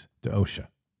Casey's to OSHA.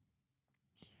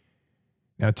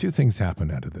 Now, two things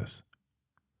happened out of this.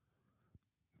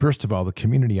 First of all, the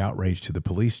community outrage to the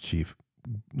police chief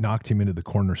knocked him into the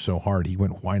corner so hard he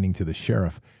went whining to the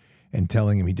sheriff and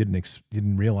telling him he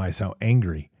didn't realize how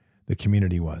angry the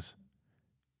community was.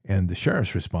 And the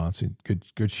sheriff's response,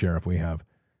 good sheriff we have,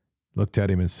 looked at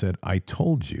him and said, I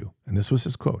told you, and this was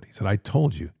his quote, he said, I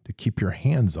told you to keep your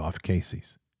hands off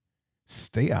Casey's.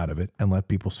 Stay out of it and let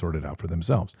people sort it out for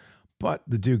themselves. But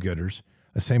the do-gooders,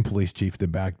 the same police chief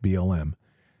that backed BLM,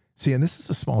 see, and this is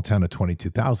a small town of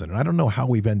 22,000, and I don't know how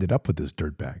we've ended up with this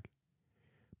dirtbag.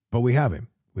 But we have him.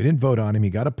 We didn't vote on him. He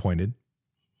got appointed,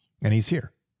 and he's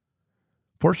here.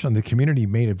 Fortunately, the community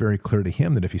made it very clear to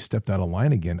him that if he stepped out of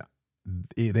line again,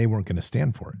 they weren't going to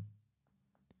stand for it.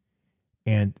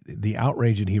 And the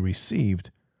outrage that he received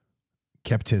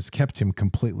kept him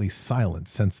completely silent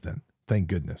since then. Thank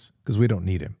goodness, because we don't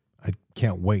need him. I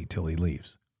can't wait till he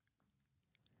leaves.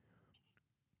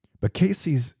 But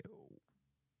Casey's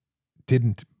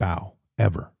didn't bow,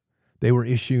 ever. They were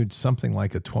issued something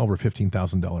like a $12,000 or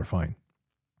 $15,000 fine.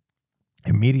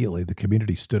 Immediately, the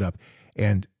community stood up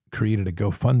and created a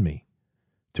GoFundMe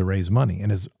to raise money.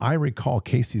 And as I recall,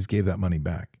 Casey's gave that money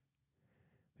back.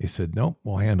 They said, nope,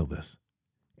 we'll handle this.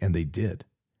 And they did.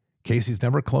 Casey's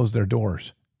never closed their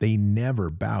doors. They never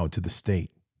bowed to the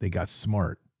state. They got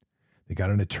smart. They got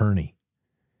an attorney.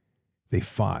 They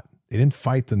fought. They didn't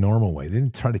fight the normal way. They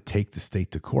didn't try to take the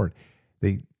state to court.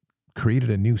 They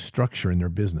created a new structure in their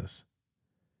business.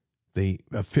 They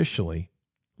officially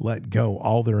let go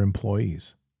all their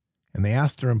employees. And they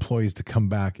asked their employees to come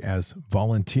back as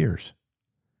volunteers.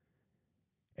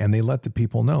 And they let the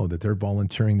people know that they're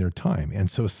volunteering their time.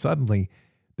 And so suddenly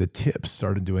the tips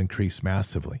started to increase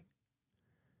massively.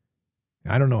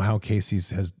 I don't know how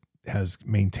Casey's has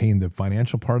maintained the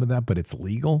financial part of that, but it's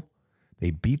legal.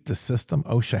 They beat the system.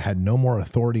 OSHA had no more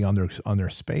authority on their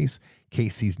space.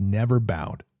 Casey's never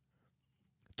bowed.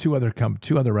 Two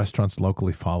other restaurants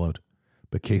locally followed,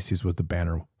 but Casey's was the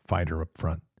banner fighter up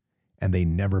front, and they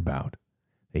never bowed.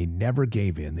 They never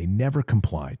gave in. They never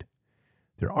complied.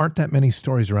 There aren't that many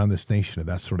stories around this nation of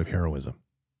that sort of heroism.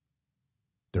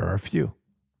 There are a few,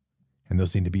 and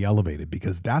those need to be elevated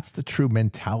because that's the true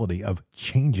mentality of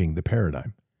changing the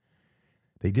paradigm.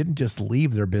 They didn't just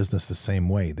leave their business the same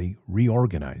way. They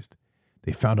reorganized.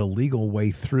 They found a legal way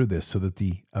through this so that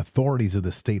the authorities of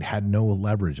the state had no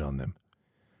leverage on them.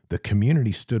 The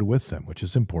community stood with them, which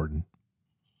is important.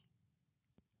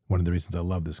 One of the reasons I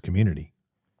love this community.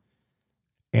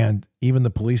 And even the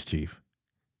police chief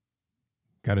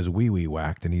got his wee-wee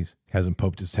whacked, and he hasn't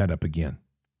poked his head up again.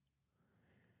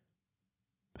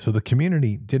 So the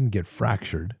community didn't get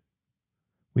fractured.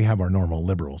 We have our normal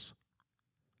liberals.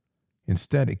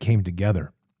 Instead, it came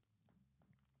together.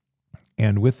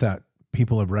 And with that,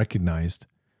 people have recognized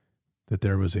that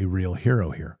there was a real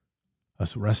hero here, a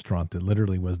restaurant that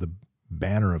literally was the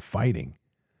banner of fighting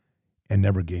and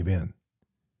never gave in.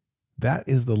 That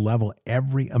is the level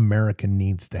every American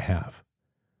needs to have.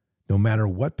 No matter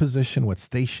what position, what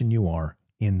station you are,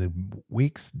 in the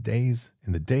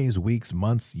days, weeks,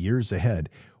 months, years ahead,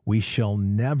 we shall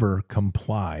never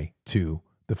comply to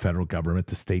the federal government,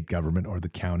 the state government, or the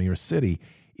county or city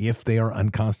if they are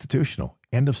unconstitutional.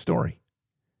 End of story.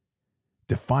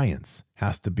 Defiance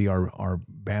has to be our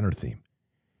banner theme.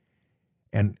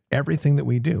 And everything that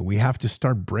we do, we have to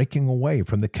start breaking away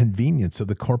from the convenience of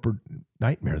the corporate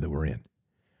nightmare that we're in.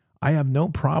 I have no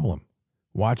problem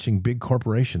watching big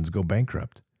corporations go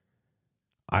bankrupt.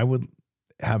 I would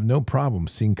have no problem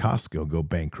seeing Costco go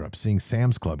bankrupt, seeing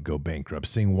Sam's Club go bankrupt,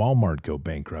 seeing Walmart go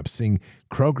bankrupt, seeing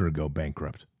Kroger go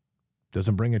bankrupt.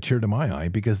 Doesn't bring a tear to my eye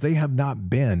because they have not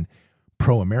been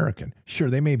pro-American.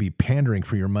 Sure, they may be pandering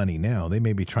for your money now. They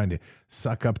may be trying to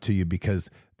suck up to you because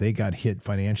they got hit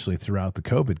financially throughout the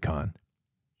COVID con.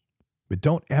 But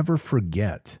don't ever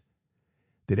forget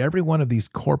that every one of these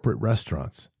corporate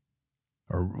restaurants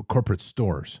or corporate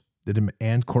stores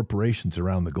and corporations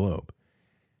around the globe,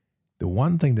 the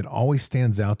one thing that always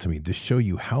stands out to me to show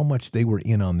you how much they were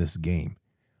in on this game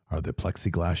are the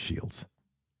plexiglass shields.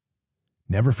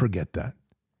 Never forget that.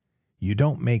 You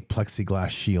don't make plexiglass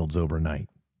shields overnight.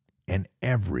 And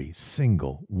every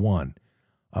single one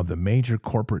of the major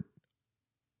corporate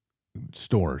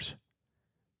stores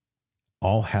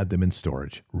all had them in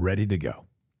storage, ready to go.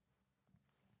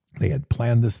 They had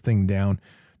planned this thing down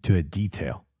to a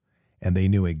detail, and they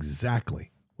knew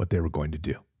exactly what they were going to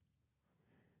do.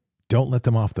 Don't let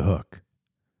them off the hook.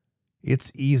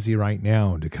 It's easy right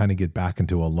now to kind of get back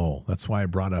into a lull. That's why I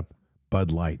brought up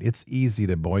Bud Light. It's easy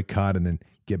to boycott and then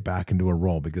get back into a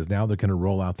roll because now they're going to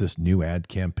roll out this new ad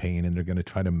campaign and they're going to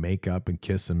try to make up and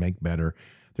kiss and make better.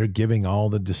 They're giving all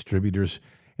the distributors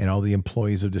and all the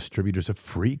employees of distributors a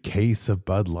free case of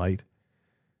Bud Light.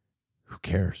 Who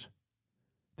cares?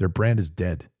 Their brand is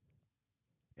dead.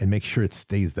 And make sure it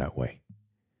stays that way.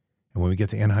 And when we get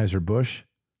to Anheuser-Busch,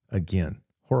 again,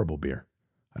 horrible beer.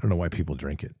 I don't know why people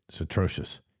drink it. It's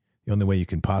atrocious. The only way you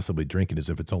can possibly drink it is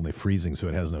if it's only freezing so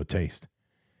it has no taste.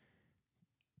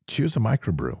 Choose a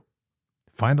microbrew.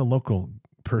 Find a local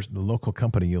person, the local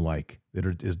company you like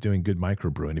that is doing good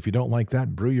microbrew. And if you don't like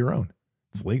that, brew your own.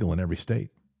 It's legal in every state.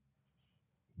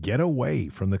 Get away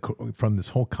from this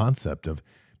whole concept of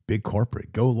big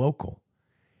corporate. Go local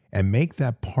and make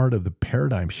that part of the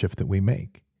paradigm shift that we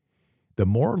make. The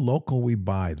more local we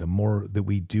buy, the more that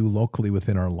we do locally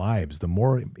within our lives, the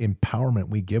more empowerment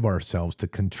we give ourselves to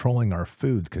controlling our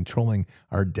food, controlling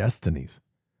our destinies,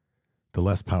 the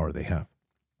less power they have.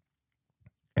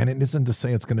 And it isn't to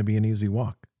say it's going to be an easy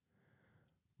walk,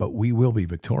 but we will be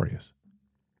victorious.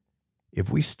 If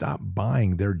we stop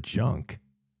buying their junk,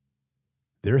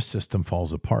 their system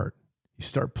falls apart. You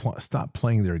stop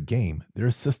playing their game,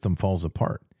 their system falls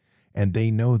apart. And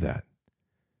they know that.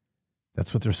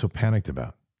 That's what they're so panicked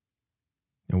about.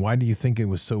 And why do you think it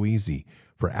was so easy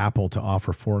for Apple to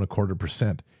offer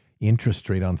 4.25% interest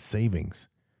rate on savings?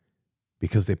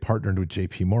 Because they partnered with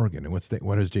JP Morgan. And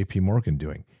what is JP Morgan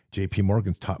doing? JP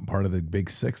Morgan's part of the big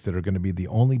six that are going to be the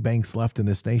only banks left in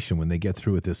this nation when they get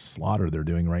through with this slaughter they're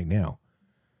doing right now.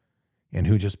 And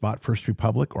who just bought First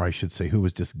Republic? Or I should say, who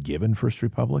was just given First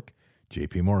Republic?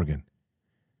 JP Morgan.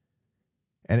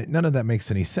 And none of that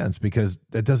makes any sense because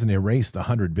that doesn't erase the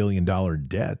 $100 billion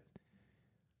debt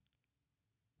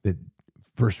that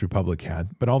First Republic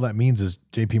had. But all that means is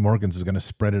JP Morgan's is going to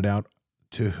spread it out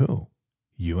to who?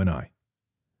 You and I.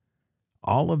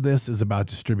 All of this is about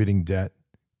distributing debt,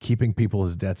 keeping people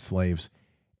as debt slaves.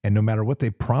 And no matter what they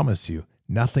promise you,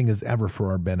 nothing is ever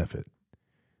for our benefit.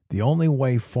 The only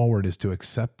way forward is to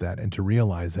accept that and to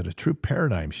realize that a true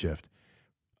paradigm shift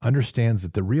understands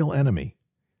that the real enemy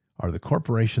are the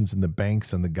corporations and the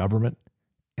banks and the government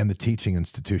and the teaching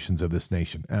institutions of this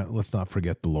nation. Let's not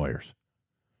forget the lawyers.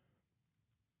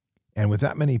 And with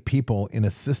that many people in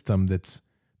a system that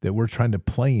we're trying to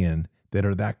play in that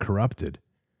are that corrupted,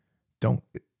 don't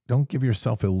give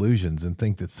yourself illusions and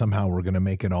think that somehow we're going to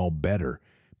make it all better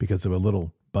because of a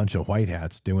little bunch of white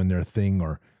hats doing their thing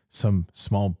or some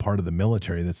small part of the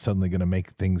military that's suddenly going to make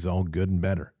things all good and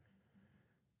better.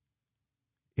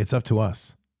 It's up to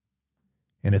us.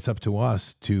 And it's up to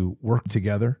us to work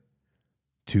together,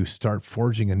 to start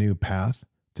forging a new path,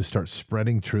 to start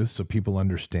spreading truth so people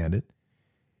understand it,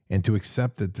 and to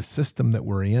accept that the system that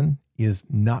we're in is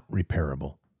not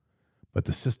repairable. But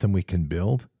the system we can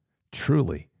build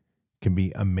truly can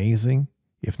be amazing,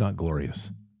 if not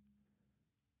glorious.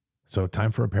 So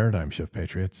time for a paradigm shift,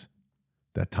 Patriots.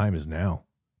 That time is now.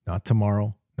 Not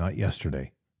tomorrow, not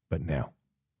yesterday, but now.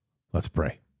 Let's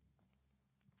pray.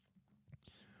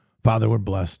 Father, we're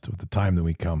blessed with the time that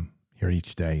we come here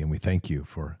each day, and we thank you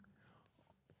for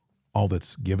all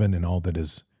that's given and all that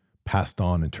is passed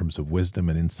on in terms of wisdom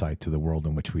and insight to the world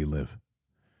in which we live.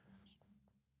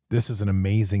 This is an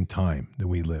amazing time that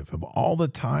we live. Of all the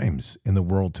times in the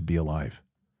world to be alive,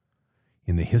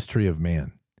 in the history of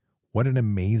man, what an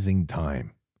amazing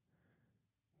time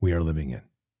we are living in.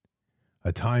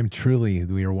 A time truly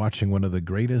we are watching one of the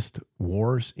greatest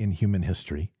wars in human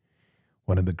history,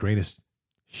 one of the greatest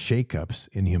shakeups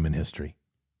in human history,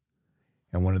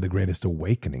 and one of the greatest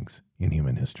awakenings in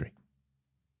human history.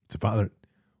 So, Father,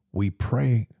 we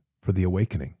pray for the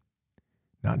awakening,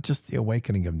 not just the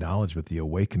awakening of knowledge, but the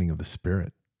awakening of the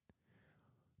Spirit,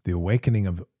 the awakening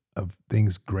of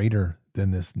things greater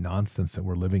than this nonsense that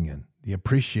we're living in, the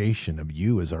appreciation of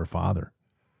you as our Father,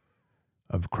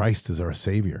 of Christ as our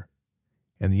Savior,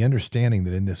 and the understanding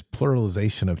that in this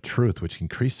pluralization of truth, which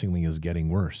increasingly is getting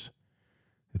worse,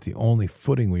 that the only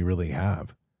footing we really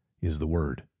have is the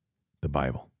Word, the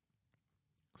Bible.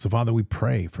 So, Father, we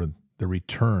pray for the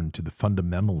return to the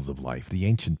fundamentals of life, the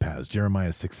ancient paths,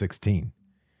 Jeremiah 6:16.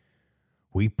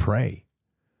 We pray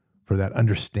for that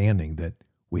understanding that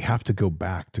we have to go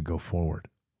back to go forward.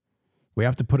 We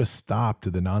have to put a stop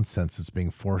to the nonsense that's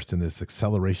being forced in this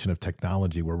acceleration of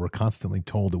technology where we're constantly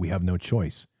told that we have no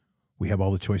choice. We have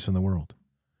all the choice in the world.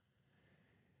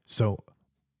 So,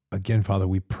 again, Father,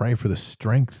 we pray for the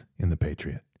strength in the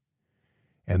patriot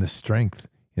and the strength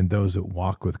in those that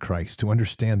walk with Christ to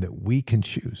understand that we can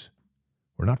choose.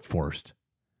 We're not forced.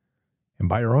 And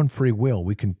by our own free will,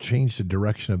 we can change the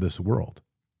direction of this world.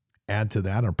 Add to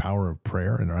that our power of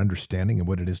prayer and our understanding of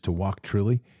what it is to walk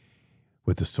truly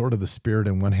with the sword of the Spirit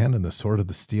in one hand and the sword of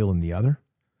the steel in the other.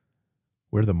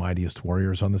 We're the mightiest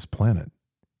warriors on this planet.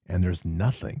 And there's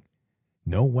nothing,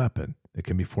 no weapon that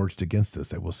can be forged against us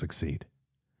that will succeed.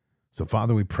 So,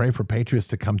 Father, we pray for patriots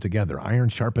to come together. Iron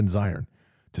sharpens iron,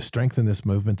 to strengthen this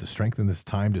movement, to strengthen this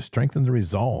time, to strengthen the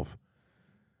resolve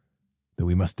that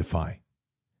we must defy.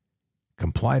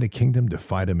 Comply to kingdom,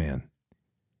 defy to man.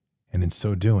 And in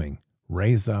so doing,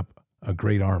 raise up a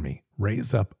great army,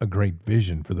 raise up a great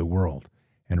vision for the world,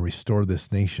 and restore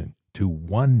this nation to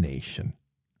one nation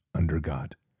under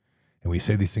God. And we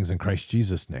say these things in Christ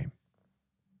Jesus' name.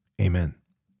 Amen.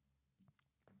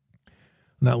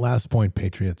 On that last point,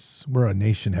 patriots, we're a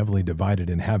nation heavily divided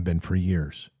and have been for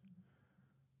years.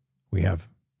 We have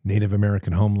Native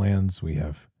American homelands. We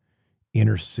have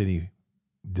inner city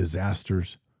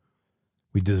disasters.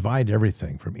 We divide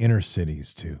everything from inner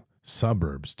cities to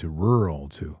suburbs to rural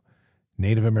to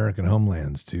Native American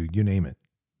homelands to you name it.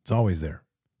 It's always there.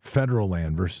 Federal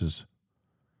land versus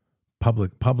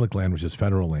public land, which is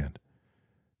federal land,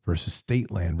 versus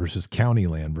state land versus county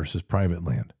land versus private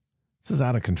land. This is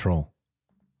out of control.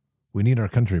 We need our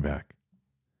country back.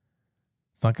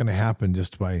 It's not going to happen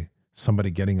just by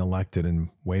somebody getting elected and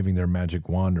waving their magic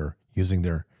wand or using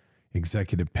their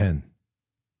executive pen.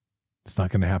 It's not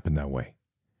going to happen that way.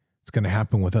 It's going to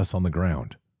happen with us on the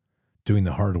ground, doing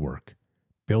the hard work,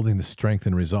 building the strength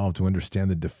and resolve to understand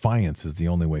that defiance is the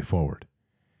only way forward.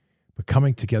 But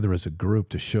coming together as a group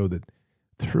to show that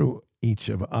through each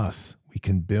of us, we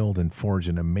can build and forge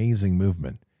an amazing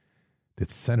movement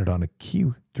that's centered on a key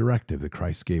directive that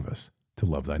Christ gave us to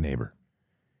love thy neighbor.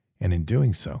 And in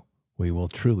doing so, we will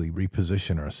truly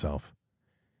reposition ourselves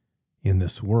in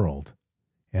this world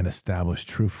and establish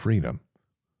true freedom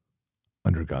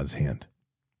under God's hand.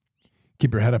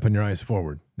 Keep your head up and your eyes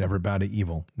forward. Never bow to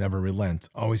evil. Never relent.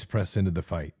 Always press into the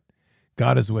fight.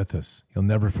 God is with us. He'll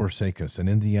never forsake us. And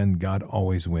in the end, God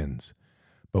always wins.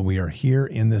 But we are here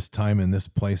in this time, in this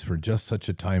place, for just such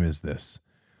a time as this.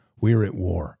 We are at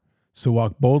war. So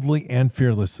walk boldly and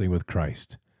fearlessly with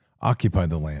Christ. Occupy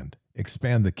the land,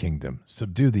 expand the kingdom,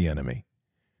 subdue the enemy.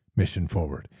 Mission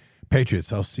forward.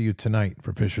 Patriots, I'll see you tonight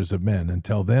for Fishers of Men.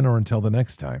 Until then or until the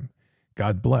next time,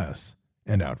 God bless,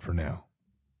 and out for now.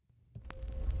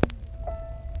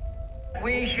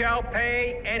 We shall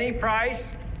pay any price,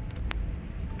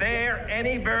 bear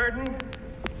any burden,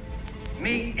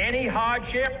 meet any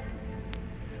hardship,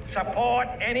 support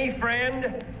any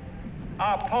friend,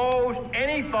 oppose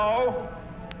any foe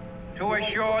to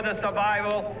assure the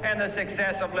survival and the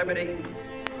success of liberty.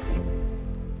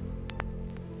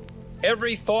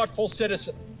 Every thoughtful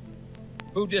citizen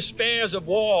who despairs of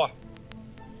war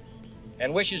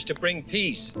and wishes to bring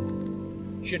peace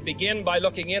should begin by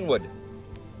looking inward,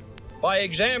 by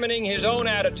examining his own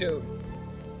attitude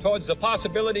towards the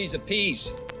possibilities of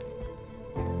peace.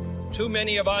 Too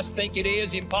many of us think it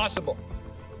is impossible.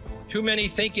 Too many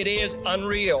think it is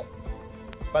unreal.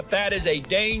 But that is a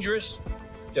dangerous,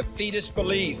 defeatist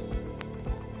belief.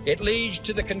 It leads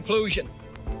to the conclusion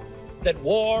that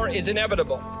war is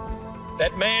inevitable,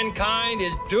 that mankind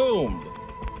is doomed,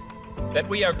 that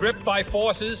we are gripped by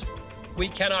forces we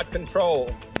cannot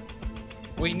control.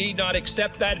 We need not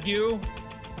accept that view.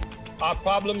 Our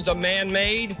problems are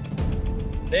man-made,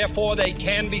 therefore they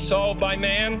can be solved by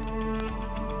man,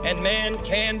 and man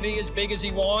can be as big as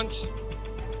he wants.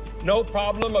 No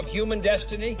problem of human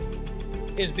destiny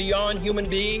is beyond human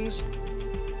beings.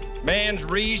 Man's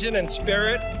reason and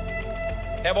spirit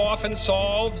have often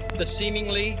solved the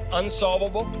seemingly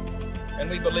unsolvable, and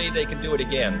we believe they can do it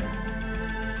again.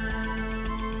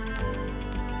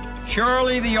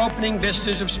 Surely the opening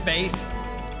vistas of space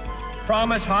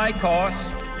promise high costs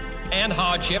and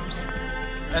hardships,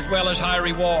 as well as high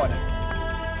reward.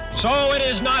 So it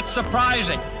is not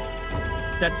surprising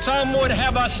that some would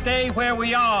have us stay where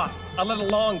we are a little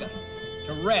longer,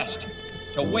 to rest,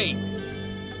 to wait.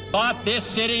 But this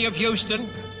city of Houston,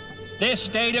 this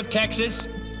state of Texas,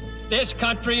 this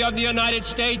country of the United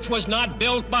States was not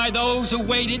built by those who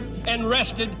waited and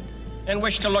rested and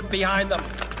wished to look behind them.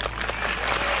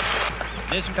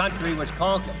 This country was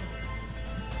conquered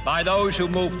by those who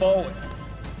move forward,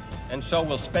 and so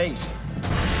will space.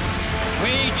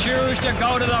 We choose to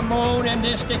go to the moon in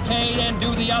this decade and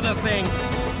do the other thing,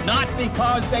 not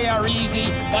because they are easy,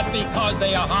 but because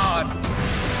they are hard.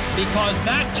 Because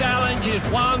that challenge is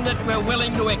one that we're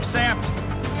willing to accept.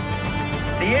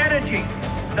 The energy,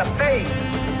 the faith,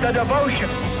 the devotion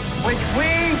which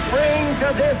we bring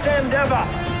to this endeavor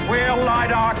will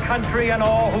light our country and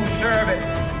all who serve it.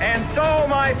 And so,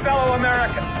 my fellow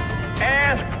Americans,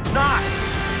 ask not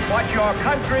what your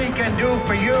country can do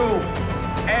for you,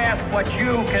 ask what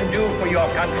you can do for your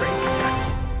country.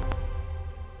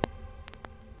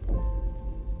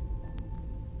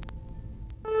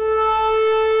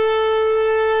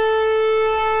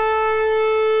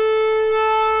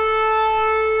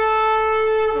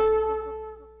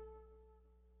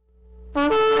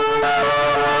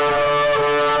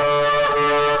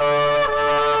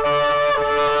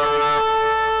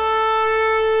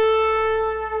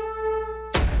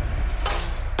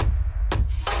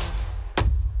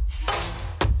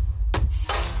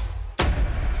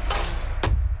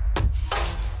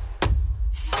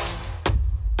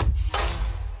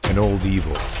 An old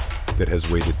evil that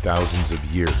has waited thousands of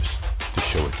years to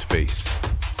show its face.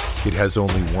 It has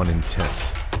only one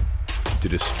intent: to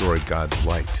destroy God's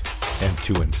light and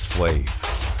to enslave.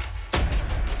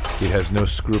 It has no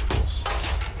scruples.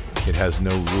 It has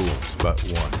no rules but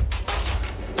one: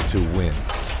 to win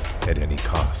at any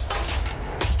cost.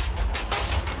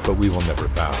 But we will never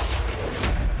bow,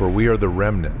 for we are the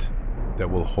remnant that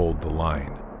will hold the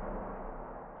line.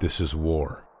 This is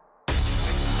war.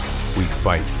 We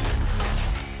fight.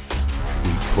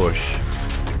 We push.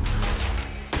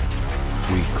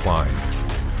 We climb.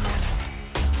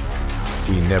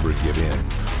 We never give in.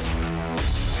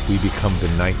 We become the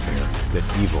nightmare that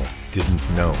evil didn't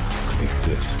know could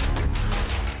exist.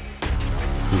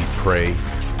 We pray.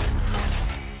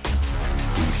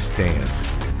 We stand.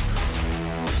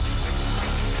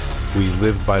 We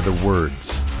live by the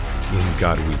words, "In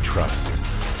God we trust."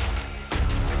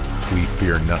 We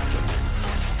fear nothing.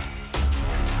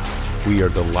 We are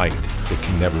the light that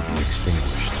can never be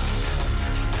extinguished.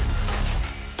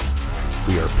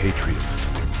 We are patriots.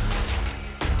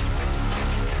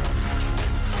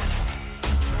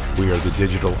 We are the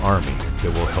digital army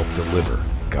that will help deliver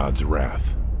God's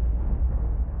wrath.